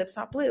 why are my lips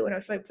not blue? And I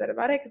was really upset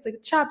about it because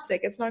like chapstick,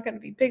 it's not going to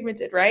be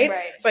pigmented, right?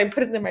 So I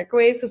put it in the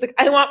microwave because like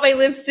I want my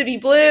lips to be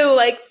blue,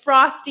 like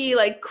frosty,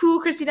 like cool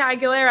Christina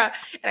Aguilera.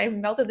 And I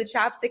melted the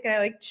chapstick and I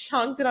like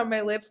chunked it on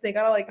my lips. They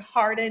got all like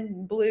hardened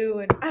and blue,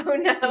 and oh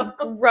no, it was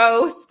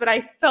gross, but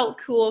I felt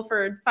cool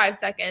for 5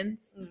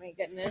 seconds. Oh my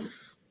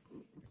goodness.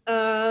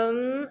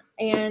 And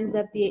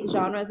that the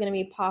genre is going to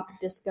be pop,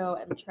 disco,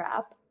 and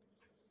trap.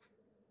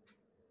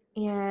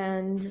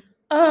 And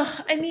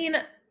I mean,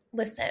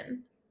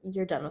 listen,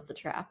 you're done with the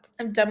trap.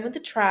 I'm done with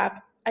the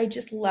trap. I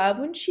just love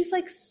when she's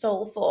like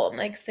soulful and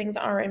like sings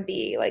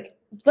R&B. Like,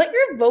 let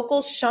your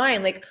vocals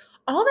shine. Like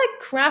all that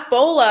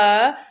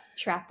trapola,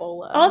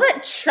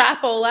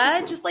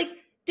 just like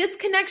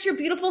disconnects your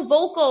beautiful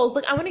vocals.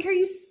 Like I want to hear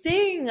you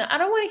sing. I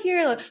don't want to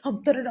hear like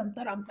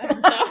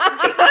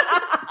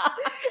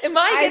Am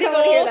I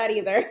don't hear that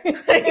either.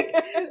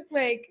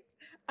 like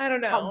I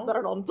don't know.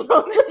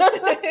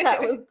 That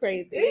was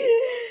crazy.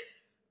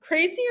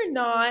 Crazy or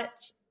not,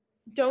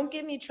 don't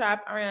give me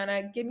trap,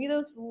 Ariana. Give me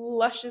those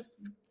luscious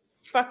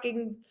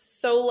fucking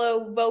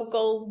solo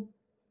vocal,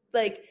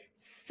 like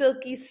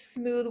silky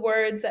smooth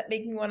words that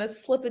make me want to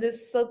slip into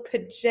silk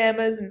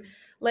pajamas and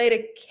light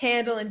a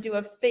candle and do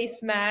a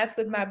face mask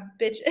with my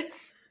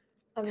bitches.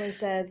 Emily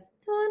says,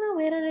 don't wanna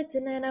wait on it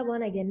tonight, I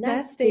wanna get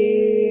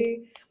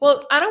nasty.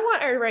 Well, I don't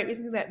want her to write me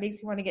something that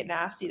makes you want to get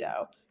nasty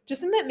though.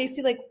 Just something that makes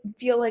you like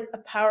feel like a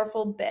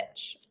powerful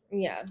bitch.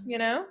 Yeah. You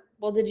know?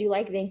 Well, did you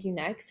like Thank You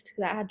Next? Because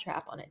that had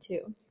trap on it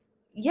too.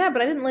 Yeah,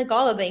 but I didn't like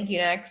all of Thank You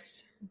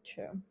Next.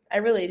 True. I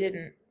really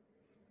didn't.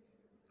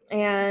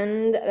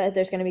 And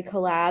there's going to be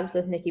collabs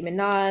with Nicki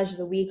Minaj,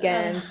 The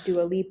Weeknd,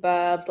 Dua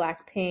Lipa,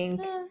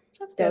 Blackpink,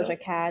 that's Doja good.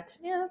 Cat.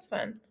 Yeah, that's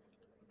fun.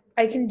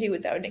 I can do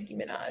without Nicki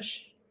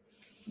Minaj.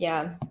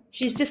 Yeah.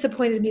 She's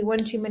disappointed me one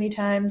too many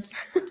times.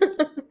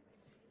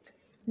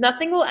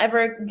 Nothing will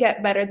ever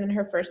get better than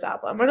her first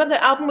album. Or not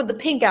the album with the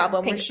pink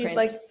album Pink where she's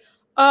Print.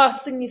 like,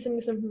 sing me some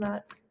from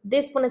that.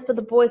 This one is for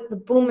the boys, the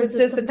booming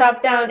system,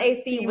 top down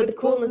AC with the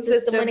cooling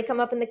system. When they come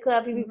up in the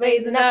club, he be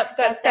raising up,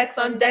 got stacks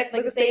on deck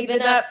like a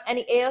saving up. And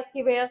he ill,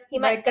 he real, he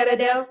might got a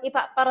deal. He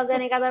pop bottles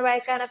and he got the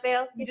right kind of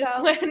feel. We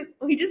just went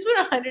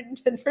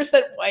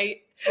 110%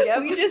 white. Yep.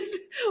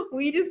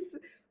 We just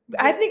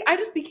I think I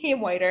just became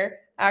whiter,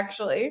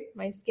 actually.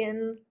 My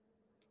skin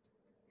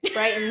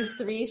brightened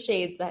 3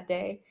 shades that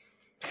day.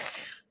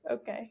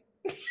 Okay.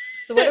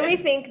 So what do we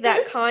think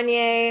that how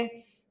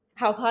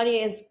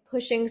Kanye is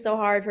pushing so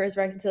hard for his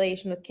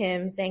reconciliation with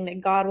Kim, saying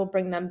that God will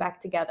bring them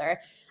back together?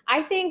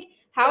 I think,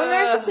 how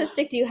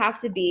narcissistic do you have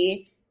to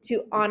be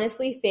to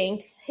honestly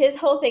think, his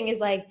whole thing is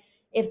like,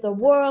 if the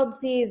world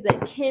sees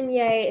that Kim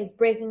Ye is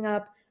breaking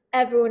up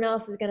everyone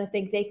else is going to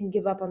think they can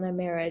give up on their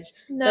marriage.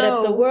 No. But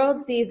if the world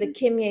sees that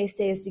Kim Ye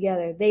stays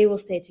together, they will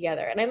stay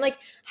together. And I'm like,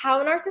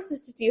 how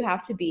narcissistic do you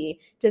have to be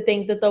to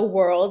think that the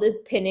world is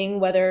pinning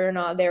whether or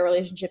not their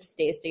relationship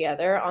stays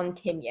together on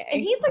Kim Ye?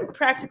 And he's like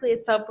practically a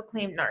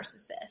self-proclaimed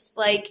narcissist.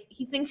 Like,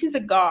 he thinks he's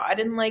a god,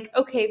 and like,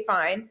 okay,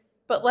 fine.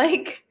 But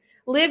like,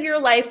 live your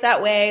life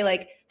that way.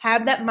 Like,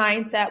 have that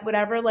mindset,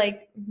 whatever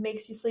like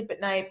makes you sleep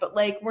at night. But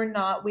like, we're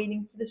not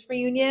waiting for this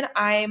reunion.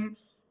 I'm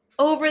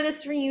over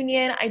this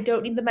reunion. I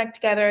don't need them back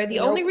together. The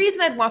only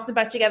reason I'd want them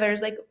back together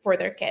is like for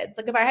their kids.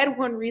 Like, if I had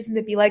one reason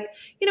to be like,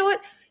 you know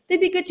what, they'd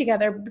be good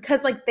together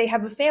because like they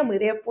have a family,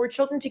 they have 4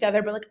 children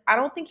together. But like, I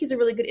don't think he's a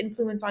really good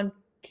influence on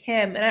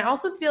Kim. And I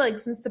also feel like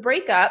since the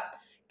breakup,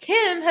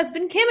 Kim has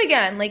been Kim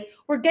again. Like,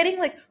 we're getting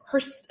like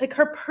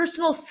her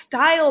personal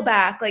style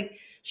back. Like,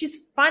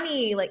 she's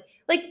funny. Like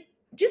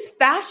just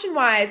fashion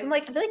wise. I'm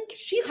like, I feel like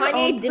she's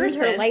Kanye dimmed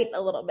her light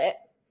a little bit.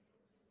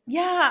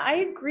 Yeah, I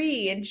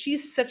agree. And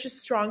she's such a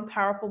strong,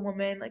 powerful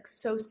woman, like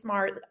so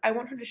smart. Like, I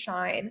want her to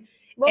shine.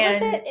 What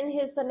was it in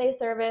his Sunday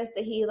service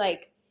that he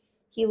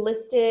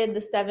listed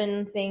the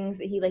 7 things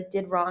that he like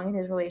did wrong in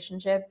his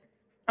relationship?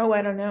 Oh,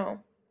 I don't know.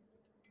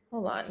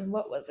 Hold on.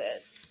 What was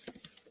it?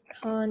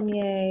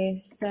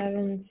 Kanye,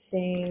 7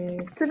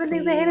 things. 7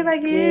 things I hate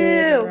about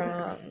you.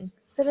 Wrong.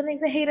 7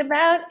 things I hate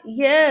about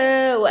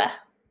you.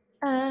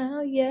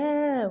 Oh,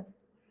 you.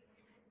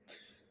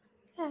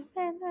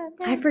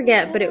 I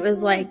forget, but it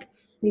was like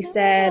he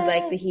said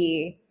like that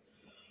he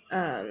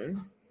oh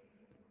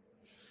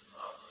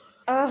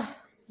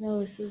no,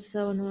 this is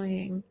so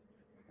annoying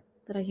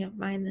that I can't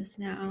find this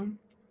now.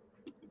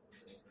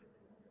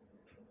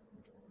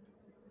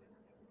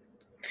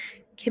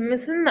 Kim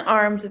is in the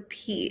arms of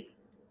Pete.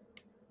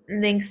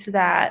 And thanks to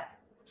that,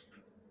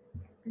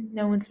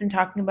 no one's been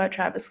talking about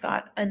Travis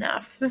Scott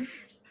enough.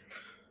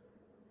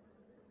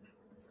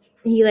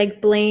 He like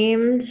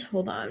blamed,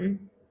 hold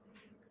on.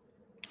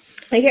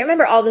 I can't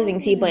remember all the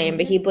things he blamed,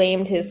 but he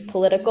blamed his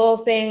political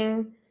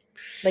thing,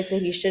 like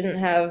that he shouldn't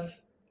have.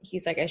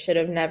 He's like, I should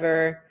have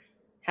never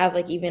have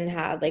like even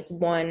had like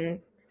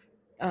one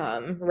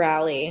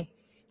rally.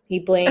 He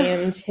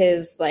blamed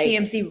his like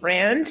TMZ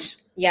rant.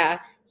 Yeah,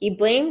 he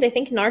blamed I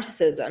think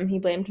narcissism. He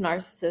blamed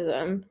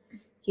narcissism.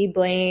 He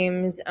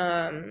blamed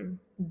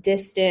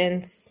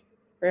distance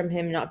from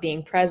him not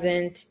being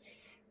present.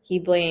 He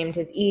blamed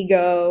his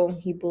ego.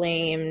 He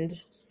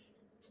blamed.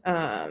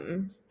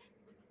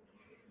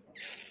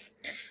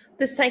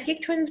 The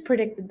Psychic Twins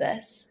predicted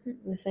this.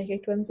 The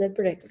Psychic Twins did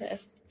predict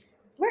this.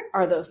 Where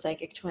are those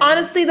Psychic Twins?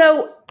 Honestly,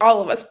 though,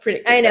 all of us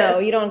predicted this. I know.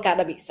 You don't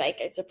gotta be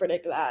psychic to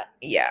predict that.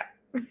 Yeah.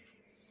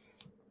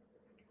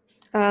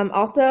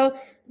 Also,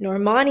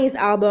 Normani's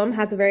album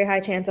has a very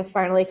high chance of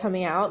finally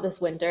coming out this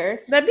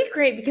winter. That'd be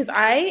great because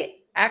I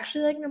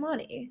actually like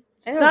Normani.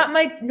 It's not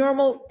my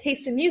normal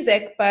taste in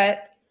music,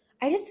 but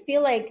I just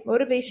feel like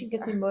motivation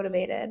gets me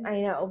motivated.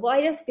 I know. Well,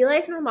 I just feel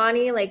like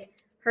Normani, like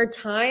her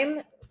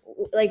time,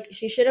 like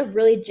she should have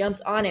really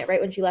jumped on it right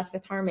when she left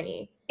Fifth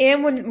Harmony.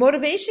 And when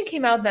Motivation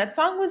came out, that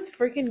song was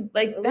freaking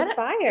like it was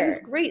fire. It was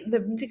great. The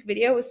music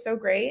video was so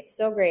great,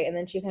 and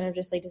then she kind of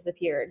just like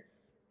disappeared.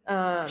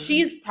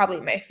 She's probably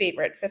my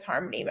favorite Fifth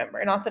Harmony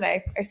member. Not that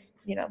I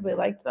really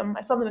liked them.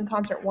 I saw them in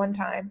concert one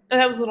time,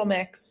 and that was Little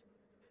Mix.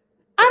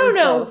 I don't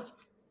know.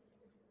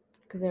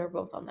 Because they were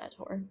both on that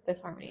tour,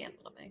 Fifth Harmony and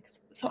Little Mix.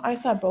 So I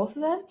saw both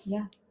of them?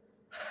 Yeah.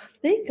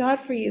 Thank God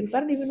for you, because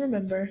I don't even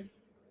remember.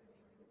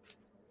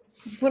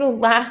 What a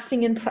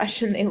lasting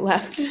impression they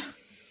left.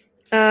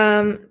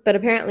 But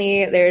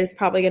apparently there's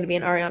probably going to be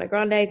an Ariana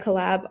Grande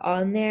collab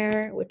on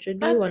there, which would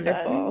be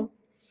wonderful.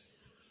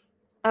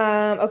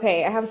 Fun.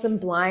 Okay, I have some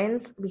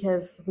blinds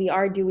because we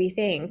are Do We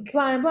Think.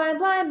 Blind. Let's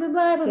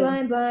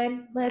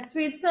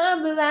read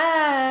some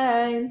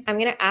blinds. I'm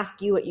going to ask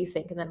you what you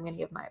think, and then I'm going to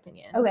give my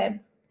opinion. Okay.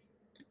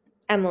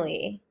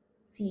 Emily,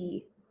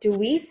 do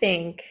we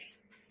think,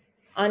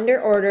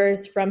 under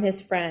orders from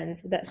his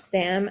friends, that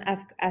Sam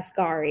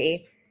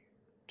Asghari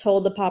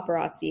told the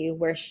paparazzi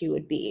where she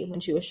would be when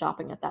she was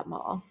shopping at that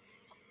mall?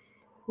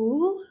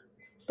 Who?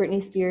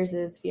 Britney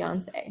Spears'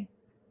 fiance.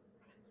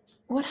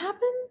 What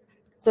happened?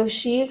 So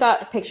she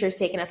got pictures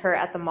taken of her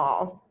at the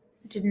mall.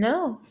 Didn't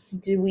know.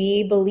 Do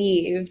we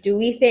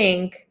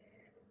think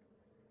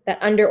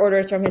that under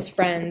orders from his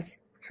friends,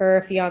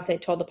 her fiance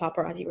told the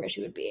paparazzi where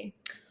she would be?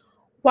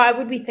 Why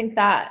would we think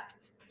that?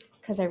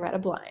 Because I read a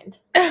blind.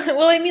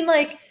 Well, I mean,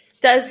 like,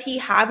 does he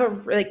have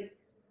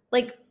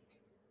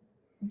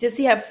does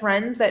he have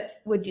friends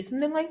that would do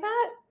something like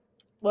that?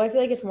 Well, I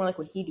feel like it's more like,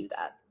 would he do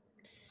that?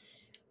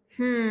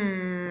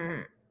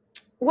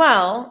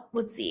 Well,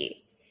 let's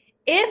see.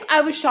 If I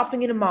was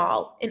shopping in a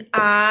mall and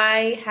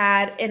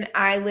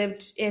I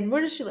lived in,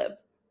 where does she live?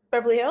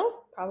 Beverly Hills?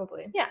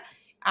 Probably. Yeah.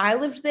 I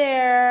lived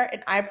there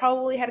and I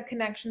probably had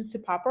connections to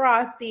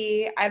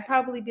paparazzi. I'd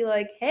probably be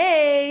like,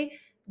 hey,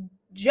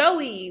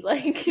 Joey,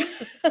 like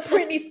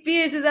Britney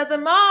Spears is at the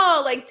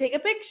mall, like take a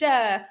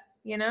picture,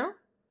 you know?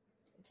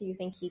 Do you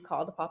think he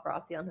called the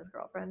paparazzi on his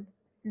girlfriend?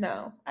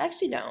 No, I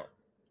actually don't.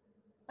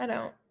 I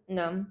don't.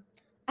 No.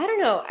 I don't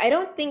know. I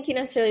don't think he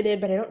necessarily did,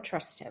 but I don't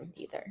trust him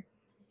either.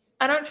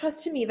 I don't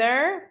trust him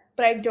either,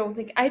 but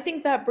I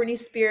think that Britney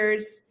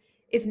Spears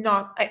is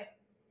not,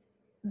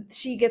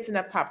 she gets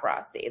enough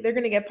paparazzi. They're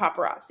going to get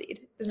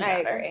paparazzi'd. Doesn't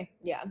matter. I agree.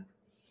 Yeah.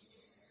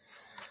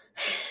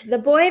 The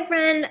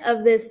boyfriend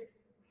of this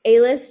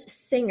A-list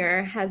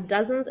singer has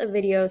dozens of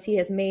videos he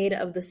has made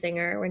of the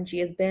singer when she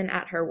has been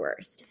at her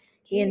worst.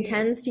 He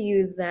intends to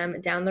use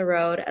them down the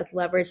road as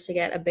leverage to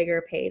get a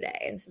bigger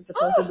payday. This is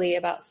supposedly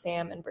about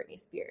Sam and Britney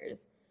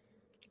Spears.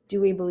 Do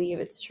we believe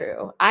it's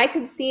true? I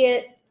could see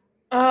it.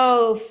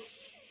 Oh,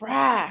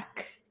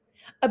 frack.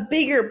 A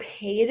bigger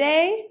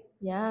payday?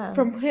 Yeah.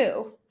 From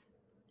who?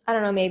 I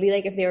don't know. Maybe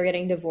like if they were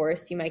getting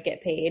divorced, you might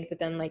get paid. But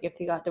then like if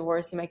they got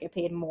divorced, you might get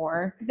paid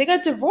more. If they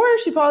got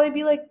divorced, she'd probably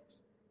be like,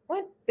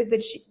 what?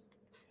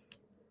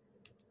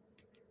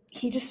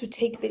 He just would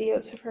take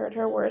videos of her at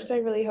her worst. I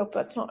really hope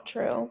that's not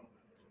true.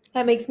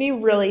 That makes me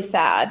really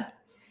sad.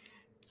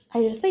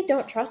 I just like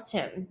don't trust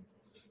him.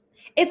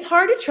 It's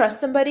hard to trust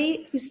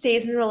somebody who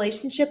stays in a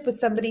relationship with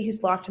somebody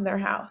who's locked in their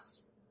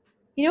house.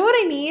 You know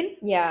what I mean?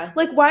 Yeah.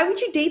 Like, why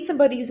would you date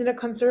somebody who's in a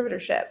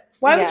conservatorship?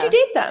 Why would you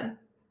date them?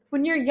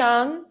 When you're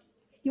young,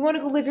 you want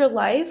to go live your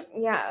life?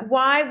 Yeah.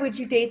 Why would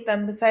you date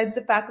them besides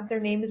the fact that their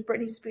name is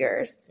Britney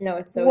Spears? No,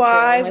 it's so true.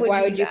 Like,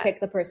 why would you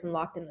pick the person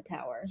locked in the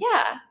tower?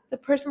 Yeah. The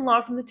person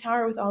locked in the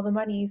tower with all the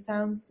money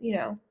sounds,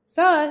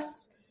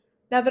 sus.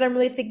 Now that I'm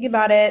really thinking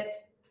about it,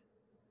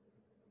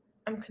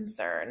 I'm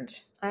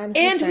concerned. I'm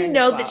concerned. And we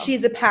know that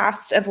she's a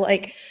past of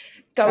like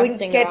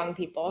trusting wrong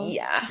people.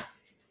 Yeah.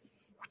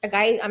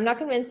 I'm not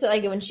convinced that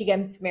like when she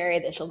gets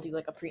married that she'll do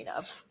like a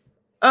prenup.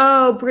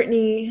 Oh,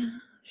 Britney.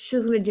 She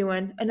was going to do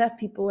one. Enough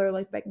people are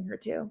like begging her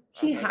to.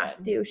 She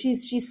has to.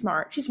 She's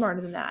smart. She's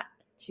smarter than that.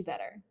 She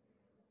better.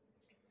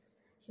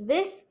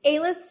 This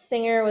A-list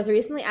singer was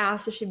recently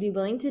asked if she'd be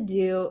willing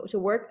to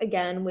work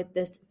again with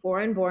this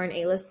foreign-born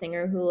A-list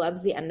singer who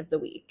loves the end of the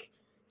week.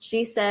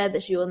 She said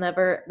that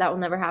that will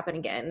never happen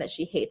again, that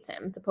she hates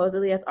him.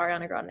 Supposedly that's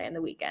Ariana Grande and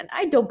The Weeknd.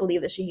 I don't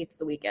believe that she hates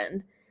The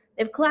Weeknd.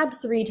 They've collabed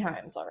 3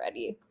 times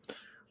already.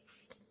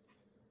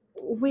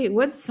 Wait,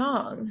 what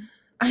song?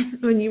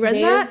 When you read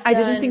that, I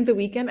didn't think The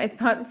Weeknd. I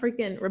thought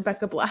freaking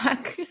Rebecca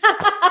Black.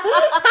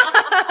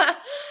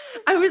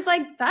 I was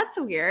like, that's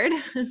weird.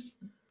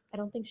 I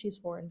don't think she's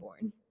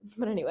foreign-born.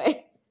 But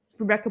anyway.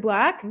 Rebecca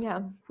Black? Yeah.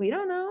 We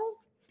don't know.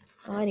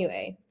 Well,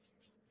 anyway.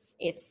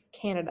 It's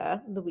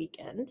Canada, The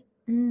Weeknd.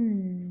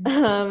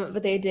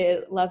 But they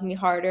did Love Me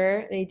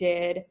Harder. They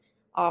did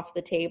Off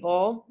the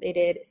Table. They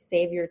did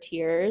Save Your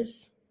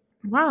Tears.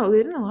 Wow,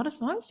 they did a lot of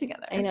songs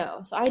together. I know.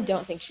 So I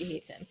don't think she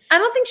hates him. I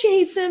don't think she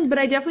hates him, but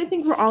I definitely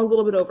think we're all a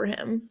little bit over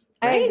him.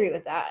 Right? I agree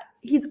with that.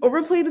 He's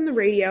overplayed on the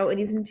radio and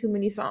he's in too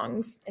many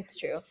songs. It's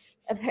true.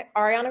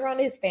 Ariana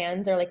Grande's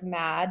fans are like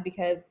mad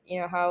because you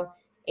know how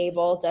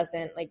Abel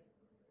doesn't like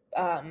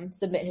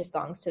submit his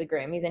songs to the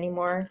Grammys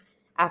anymore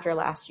after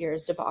last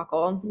year's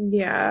debacle.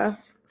 Yeah.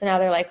 So now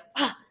they're like,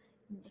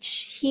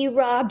 he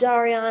robbed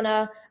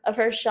Ariana of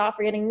her shot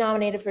for getting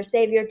nominated for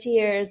Save Your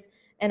Tears.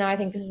 And now I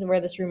think this is where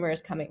this rumor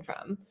is coming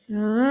from.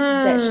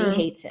 That she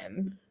hates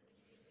him.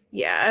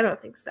 Yeah, I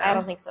don't think so. I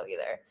don't think so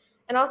either.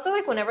 And also,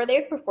 like, whenever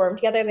they've performed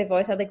together, they've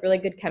always had, like, really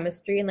good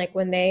chemistry. And, like,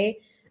 when they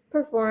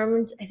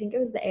performed, I think it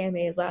was the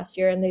AMAs last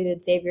year, and they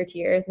did Save Your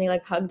Tears, and they,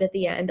 like, hugged at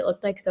the end. It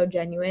looked, like, so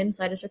genuine.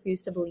 So I just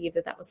refuse to believe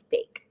that that was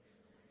fake.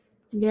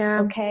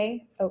 Yeah.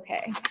 Okay?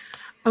 Okay.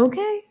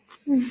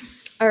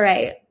 All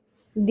right.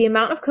 The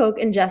amount of coke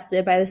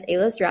ingested by this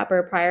A-list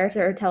rapper prior to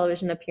her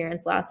television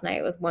appearance last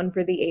night was one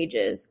for the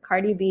ages.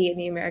 Cardi B in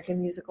the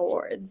American Music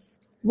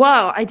Awards.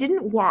 Wow, I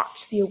didn't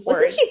watch the awards.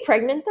 Wasn't she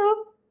pregnant,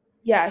 though?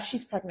 Yeah,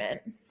 she's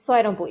pregnant. So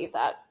I don't believe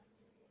that.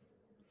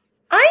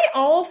 I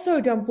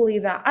also don't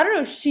believe that. I don't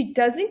know. She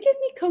doesn't give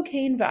me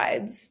cocaine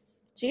vibes.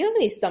 She gives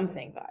me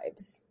something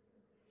vibes.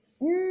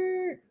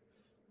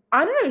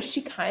 I don't know.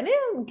 She kind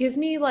of gives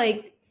me,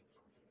 like,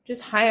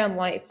 just high on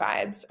life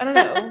vibes. I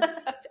don't know.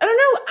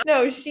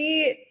 No,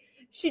 she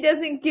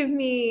doesn't give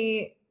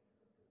me.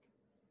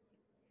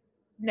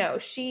 No,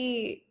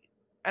 I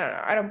don't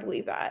know. I don't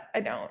believe that. I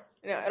don't.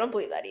 No, I don't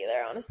believe that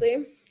either,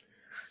 honestly.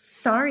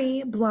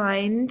 Sorry,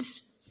 blind.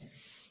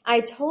 I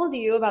told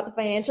you about the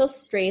financial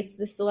straits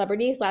the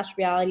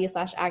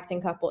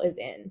celebrity/reality/acting couple is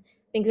in.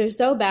 Things are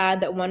so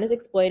bad that one is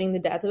exploiting the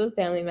death of a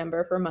family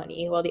member for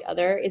money, while the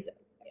other is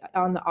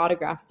on the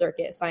autograph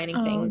circuit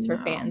signing things for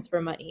fans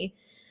for money.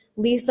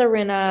 Lisa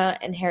Rinna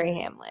and Harry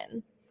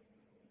Hamlin.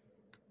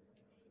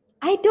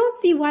 I don't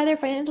see why their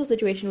financial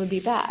situation would be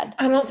bad.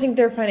 I don't think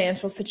their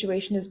financial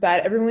situation is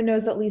bad. Everyone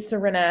knows that Lisa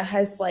Rinna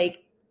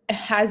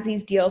has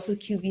these deals with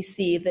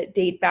QVC that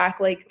date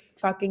back like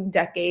fucking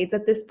decades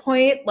at this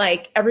point.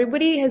 Like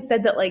everybody has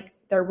said that like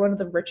they're one of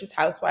the richest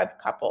housewife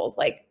couples.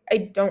 Like I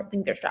don't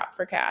think they're strapped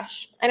for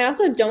cash. And I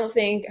also don't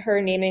think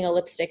her naming a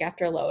lipstick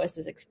after Lois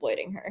is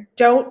exploiting her.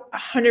 Don't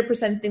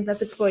 100% think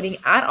that's exploiting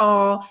at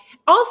all.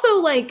 Also,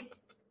 like,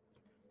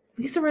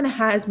 Lisa Rinna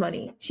has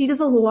money. She does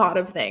a lot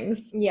of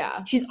things.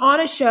 Yeah. She's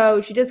on a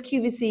show. She does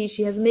QVC.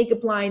 She has a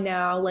makeup line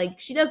now. Like,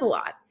 she does a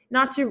lot.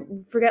 not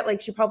to forget,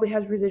 like, she probably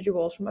has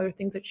residuals from other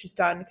things that she's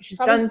done because she's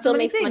Probably done still so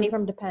many makes money things.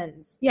 from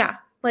Depends. Yeah,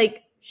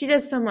 like, she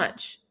does so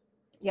much.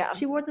 Yeah.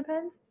 She wore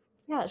Depends?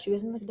 Yeah, she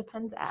was in the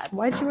Depends ad.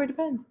 Why'd she wear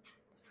Depends?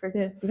 For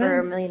Depends.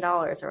 $1 million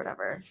or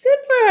whatever. Good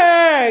for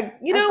her.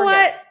 You I know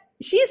forget. what?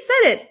 She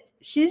said it.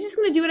 She's just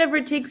going to do whatever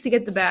it takes to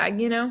get the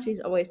bag, you know? She's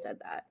always said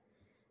that.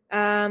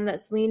 That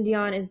Celine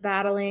Dion is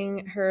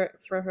battling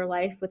for her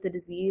life with the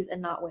disease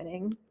and not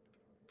winning.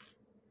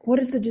 What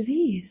is the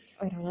disease?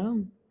 I don't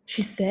know.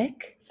 She's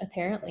sick?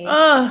 Apparently.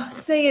 Oh,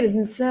 say it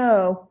isn't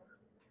so.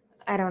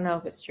 I don't know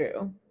if it's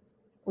true.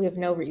 We have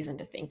no reason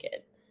to think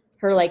it.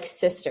 Her, like,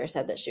 sister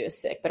said that she was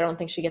sick, but I don't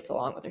think she gets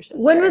along with her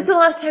sister. When was the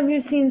last time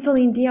you've seen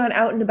Celine Dion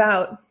out and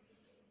about?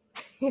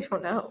 I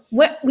don't know.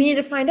 What we need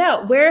to find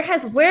out. Where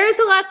is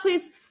the last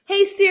place?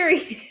 Hey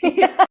Siri.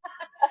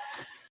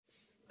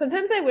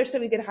 Sometimes I wish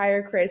that we could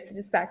hire Chris to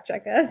just fact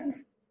check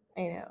us.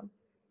 I know.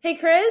 Hey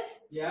Chris,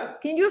 Yeah,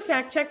 can you do a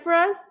fact check for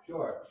us?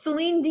 sure.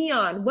 Celine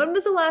Dion, when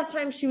was the last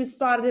time she was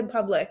spotted in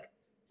public?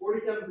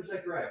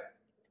 47% correct.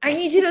 I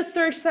need you to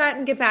search that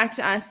and get back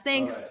to us.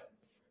 Thanks.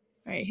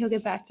 All All right, he'll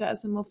get back to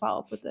us and we'll follow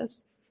up with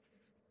this.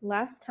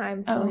 Last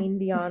time Celine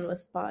Dion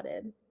was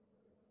spotted.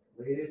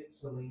 Latest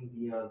Celine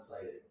Dion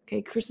sighted.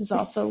 Okay, Chris is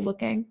also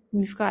looking.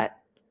 I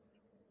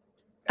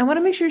want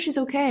to make sure she's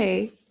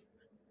okay.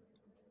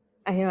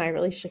 I know, I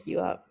really shook you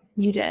up.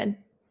 You did.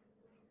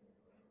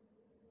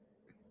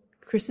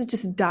 Chris has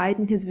just died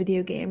in his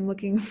video game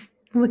looking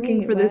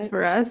Wait, for this what?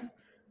 for us.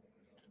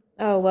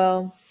 Oh,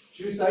 well.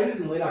 She was sighted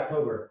in late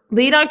October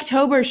Late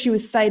October, she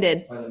was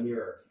sighted by the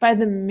Mirror. by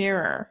the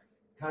Mirror.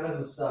 Kind of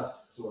a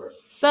sus source.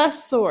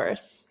 Sus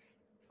source.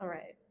 All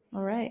right.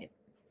 All right.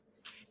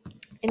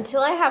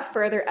 Until I have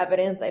further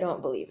evidence, I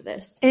don't believe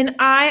this. And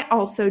I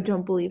also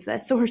don't believe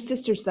this. So her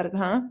sister said it,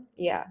 huh?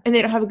 Yeah, And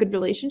they don't have a good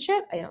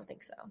relationship? I don't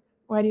think so.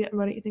 Why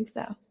don't you think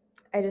so?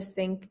 I just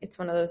think it's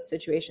one of those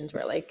situations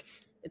where, like,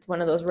 it's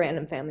one of those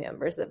random family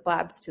members that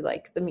blabs to,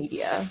 like, the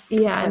media,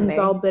 Yeah, When and he's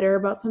they- all bitter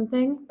about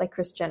something. like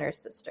Kris Jenner's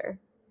sister.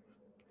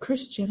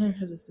 Kris Jenner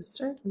has a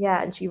sister?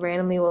 Yeah, and she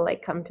randomly will,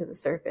 like, come to the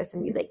surface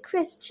and be like,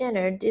 Kris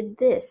Jenner did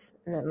this,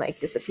 and then, like,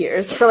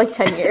 disappears for, like,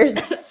 10 years.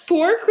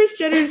 Poor Kris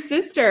Jenner's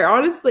sister,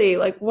 honestly.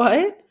 Like,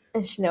 what?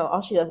 And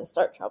all she does is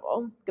start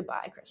trouble.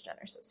 Goodbye, Kris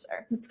Jenner's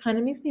sister. It kind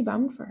of makes me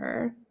bummed for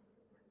her.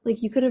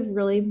 Like, you could have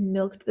really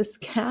milked this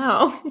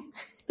cow.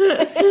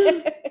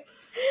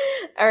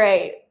 All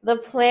right. The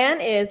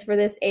plan is for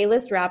this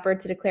A-list rapper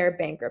to declare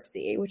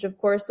bankruptcy, which of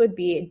course would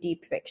be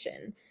deep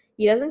fiction.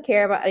 He doesn't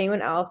care about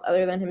anyone else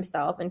other than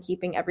himself and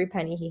keeping every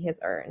penny he has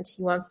earned.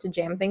 He wants to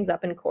jam things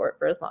up in court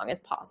for as long as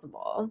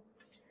possible.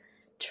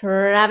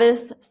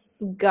 Travis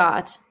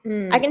Scott.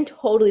 I can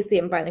totally see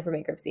him filing for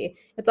bankruptcy.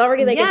 It's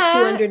already like Yeah.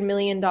 a $200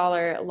 million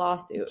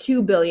lawsuit.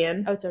 $2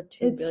 billion. Oh, it's $2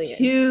 It's billion.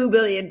 $2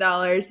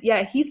 billion.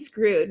 Yeah, he's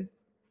screwed.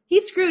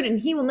 He's screwed and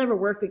he will never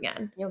work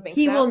again. You don't think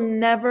He so? will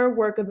never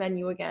work a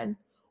venue again.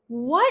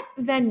 What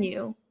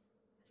venue?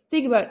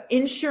 Think about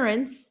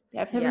insurance. They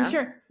have to have Yeah.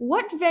 insurance.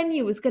 What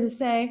venue is going to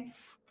say,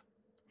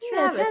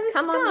 Travis,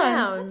 come on Scott,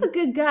 down. That's a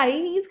good guy.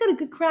 He's got a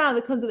good crowd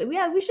that comes with it.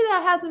 Yeah, we should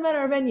have them at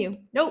our venue.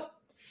 Nope.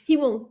 He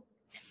will.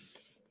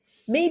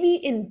 Maybe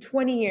in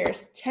 20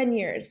 years, 10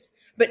 years,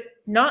 but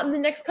not in the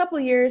next couple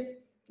of years.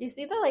 You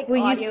see the like Will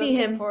you audio see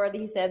him? before that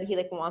he said he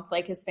like wants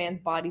like his fans'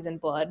 bodies and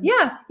blood.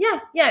 Yeah.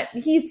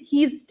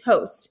 He's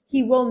toast.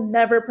 He will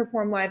never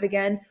perform live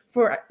again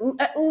for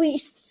at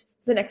least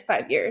the next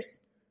 5 years.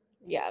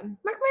 Yeah.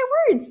 Mark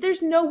my words.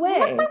 There's no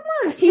way.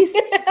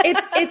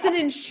 It's an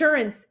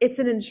insurance. It's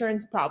an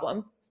insurance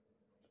problem.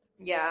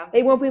 Yeah,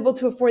 They won't be able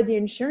to afford the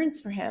insurance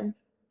for him.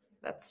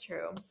 that's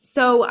true.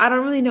 So I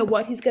don't really know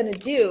what he's gonna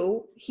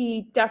do.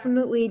 He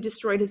definitely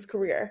destroyed his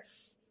career.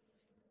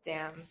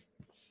 Damn.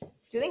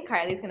 Do you think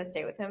Kylie's gonna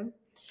stay with him?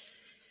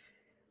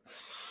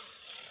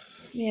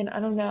 Man, I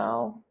don't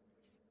know.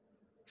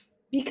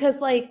 Because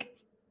like,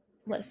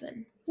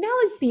 listen, now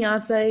like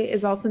Beyonce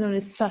is also known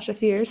as Sasha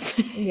Fierce.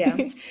 Yeah.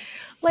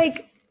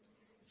 Like,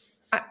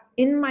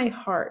 in my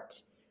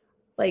heart,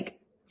 like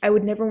I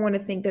would never want to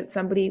think that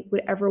somebody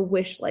would ever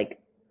wish like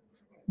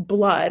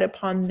blood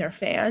upon their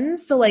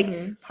fans. So like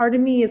Mhm. part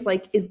of me is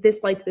like, is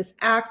this like this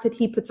act that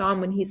he puts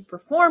on when he's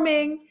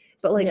performing?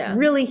 But like Yeah.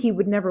 really he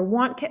would never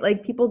want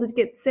like people to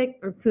get sick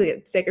or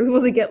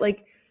people to get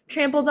like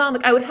trampled on.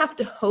 Like I would have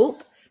to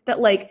hope that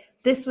like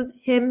this was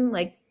him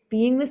like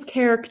being this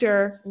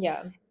character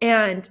Yeah.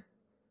 and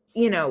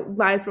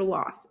lives were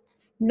lost.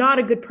 Not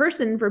a good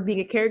person for being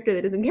a character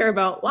that doesn't care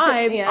about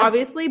lives, Yeah.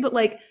 obviously, but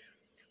like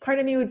part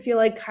of me would feel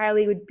like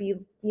Kylie would be,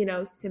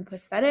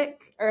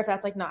 sympathetic. Or if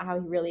that's like not how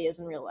he really is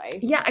in real life.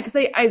 Yeah, because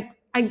I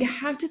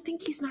have to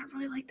think he's not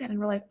really like that in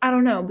real life. I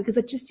don't know, because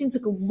it just seems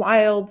like a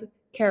wild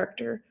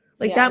character.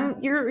 Like Yeah.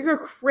 that you're a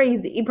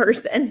crazy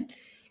person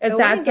if I wanna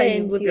that's how get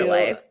you live into, your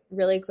life.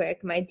 really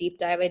quick, my deep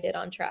dive I did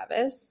on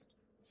Travis.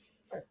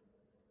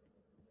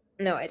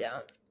 No, I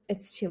don't.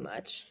 It's too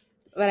much.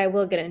 But I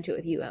will get into it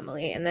with you,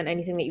 Emily. And then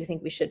anything that you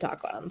think we should talk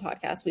about on the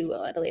podcast, we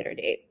will at a later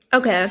date.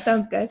 Okay, that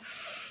sounds good.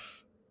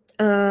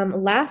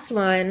 Last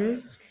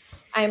one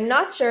I'm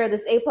not sure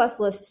this A-plus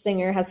list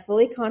singer has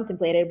fully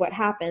contemplated what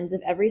happens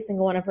if every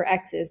single one of her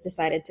exes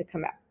decided to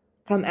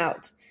come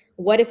out.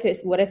 What if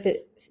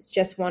it's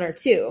just one or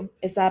two?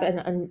 Is that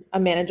a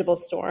manageable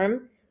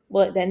storm?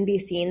 Will it then be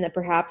seen that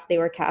perhaps they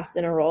were cast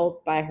in a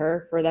role by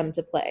her for them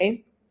to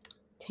play?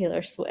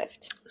 Taylor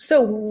Swift.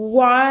 So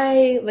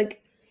why,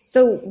 like,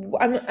 so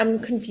I'm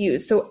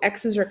confused. So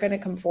exes are going to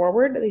come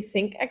forward? Do they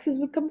think exes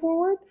would come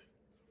forward?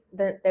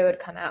 That they would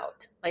come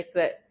out like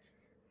that,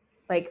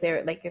 like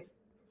they're like if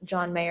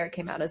John Mayer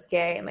came out as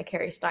gay and like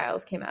Harry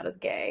Styles came out as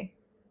gay.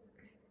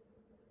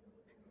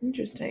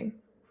 Interesting.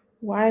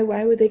 Why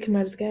would they come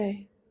out as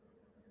gay?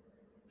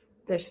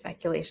 There's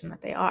speculation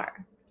that they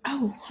are.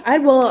 Oh, I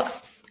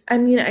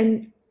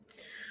didn't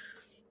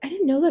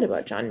know that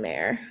about John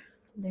Mayer.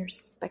 There's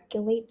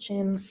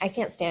speculation. I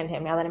can't stand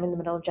him now that I'm in the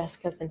middle of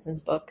Jessica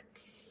Simpson's book.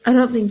 I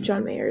don't think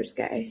John Mayer is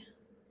gay.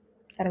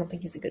 I don't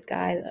think he's a good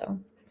guy though.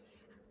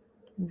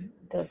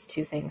 Those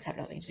two things have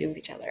nothing to do with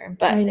each other.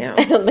 But I know.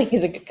 I don't think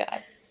he's a good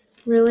guy.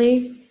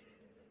 Really?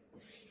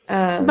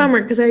 It's a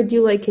bummer because I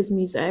do like his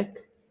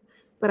music,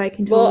 but I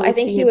can totally Well, I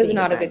think see he it was being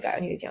not a bad. good guy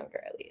when he was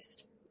younger, at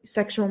least.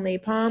 Sexual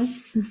napalm.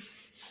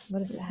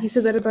 What is that? He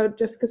said that about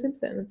Jessica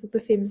Simpson. That's like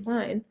the famous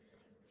line.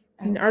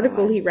 Oh, An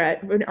article God. he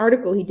read, an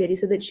article he did, he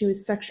said that she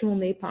was sexual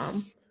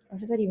napalm. What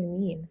does that even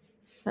mean?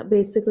 That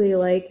basically,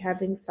 like,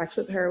 having sex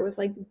with her was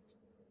like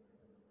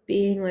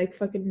being like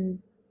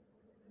fucking.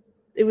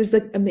 It was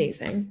like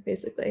amazing,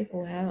 basically.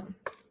 Wow.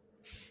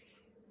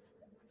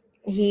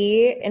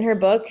 In her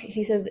book,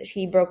 he says that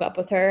he broke up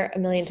with her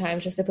 1,000,000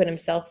 times just to put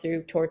himself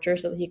through torture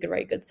so that he could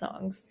write good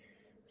songs.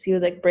 So he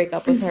would like break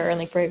up with her and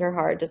like break her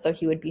heart just so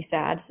he would be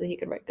sad so that he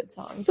could write good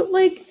songs. But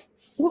like,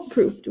 what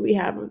proof do we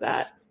have of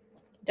that?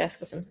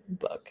 Jessica Simpson's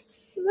book.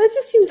 That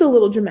just seems a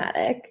little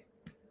dramatic.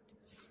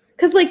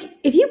 Because like,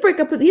 if you break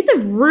up with, you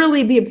have to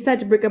really be upset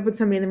to break up with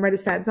somebody and then write a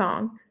sad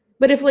song.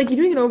 But if like you're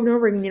doing it over and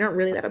over again, you're not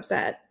really that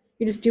upset.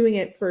 You're just doing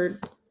it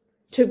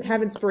to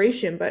have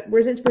inspiration. But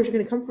where's inspiration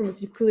going to come from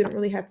if you clearly don't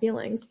really have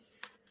feelings?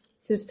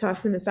 Just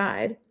toss them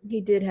aside.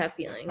 He did have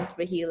feelings,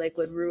 but he like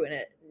would ruin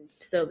it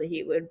so that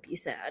he would be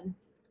sad.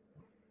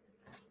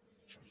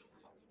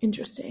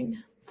 Interesting.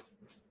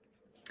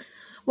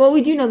 Well,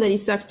 we do know that he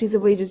sucks because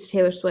of what he did to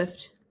Taylor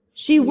Swift.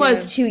 She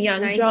was too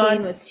young, 19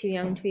 John. was too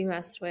young to be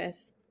messed with.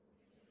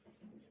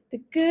 The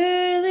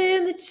girl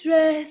in the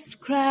dress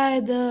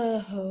cried the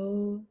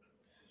whole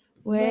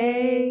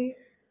way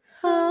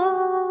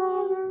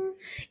home.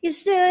 You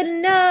should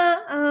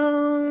have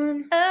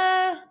known.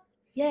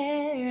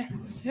 Yeah,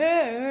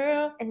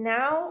 girl. And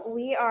now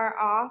we are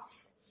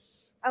off.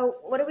 Oh,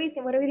 what are we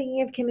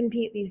thinking of Kim and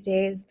Pete these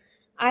days?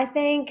 I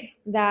think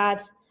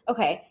that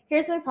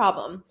here's my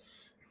problem.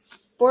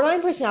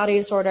 Borderline personality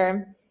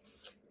disorder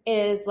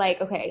is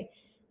like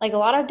like a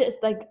lot of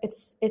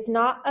it's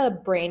not a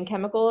brain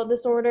chemical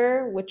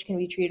disorder which can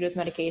be treated with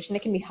medication.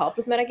 It can be helped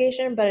with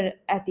medication, but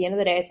at the end of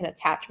the day, it's an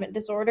attachment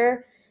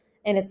disorder,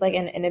 and it's like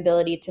an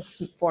inability to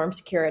form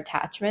secure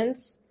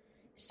attachments.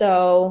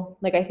 So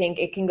like I think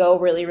it can go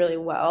really, really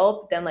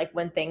well, but then like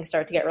when things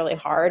start to get really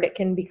hard, it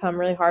can become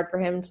really hard for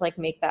him to like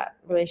make that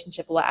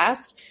relationship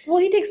last. Well,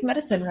 he takes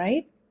medicine,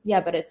 right?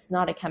 Yeah, but it's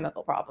not a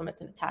chemical problem, it's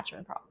an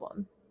attachment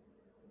problem.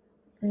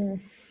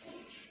 Mm.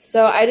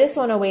 So I just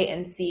want to wait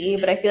and see,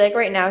 but I feel like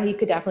right now he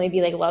could definitely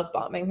be like love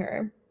bombing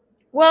her.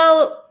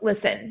 Well,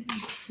 listen,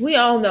 we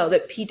all know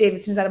that Pete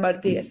Davidson's not about to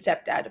be a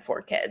stepdad to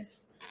 4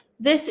 kids.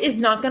 This is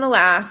not going to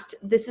last.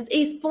 This is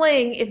a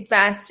fling, if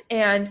best,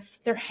 and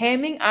they're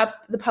hamming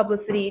up the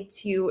publicity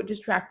to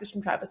distract us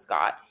from Travis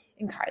Scott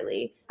and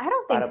Kylie. I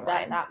don't think Bottom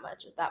line. that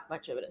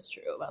much of it is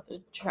true about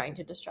the trying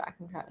to distract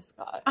from Travis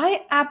Scott.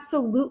 I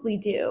absolutely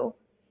do.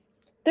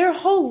 Their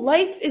whole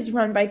life is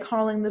run by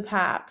calling the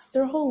paps.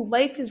 Their whole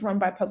life is run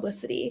by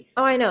publicity.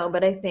 Oh, I know,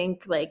 but I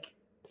think like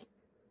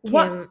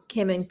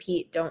Kim and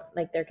Pete don't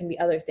like. There can be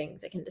other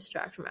things that can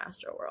distract from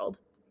Astroworld.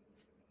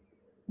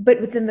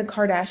 But within the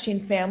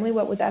Kardashian family,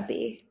 what would that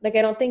be? Like,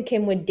 I don't think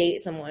Kim would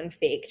date someone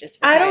fake just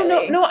for I don't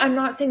know. Kylie. No, I'm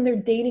not saying they're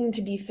dating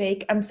to be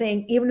fake. I'm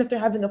saying even if they're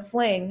having a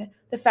fling,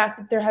 the fact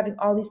that they're having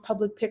all these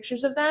public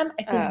pictures of them,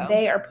 I think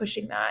they are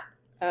pushing that.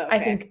 Oh,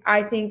 okay.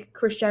 I think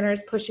Kris Jenner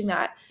is pushing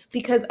that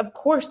because, of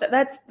course,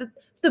 that's the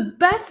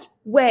best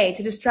way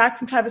to distract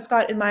from Travis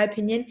Scott, in my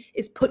opinion,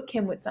 is put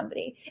Kim with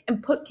somebody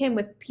and put Kim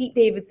with Pete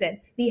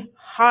Davidson, the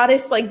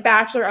hottest like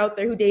bachelor out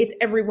there who dates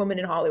every woman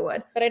in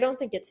Hollywood. But I don't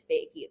think it's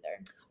fake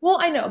either. Well,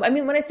 I know. I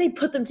mean, when I say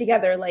put them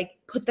together like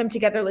in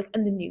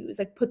the news,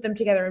 like put them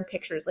together in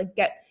pictures, like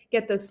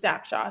get those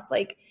snapshots.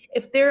 Like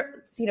if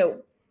they're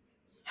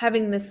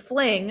having this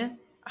fling,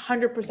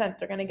 100%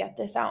 they're gonna get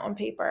this out on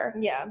paper.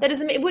 Yeah, that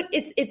doesn't mean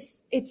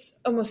it's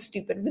almost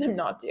stupid for them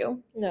not to.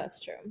 No,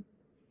 that's true.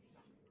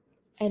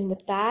 And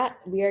with that,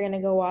 we are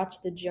gonna go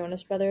watch the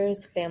Jonas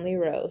Brothers Family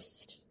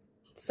Roast.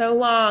 So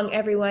long,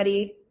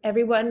 everybody.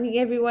 Everyone.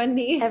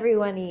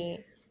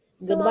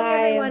 So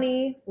Goodbye. long,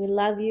 everyone. We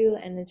love you,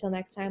 and until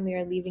next time, we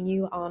are leaving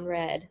you on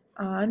red.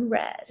 On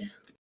red.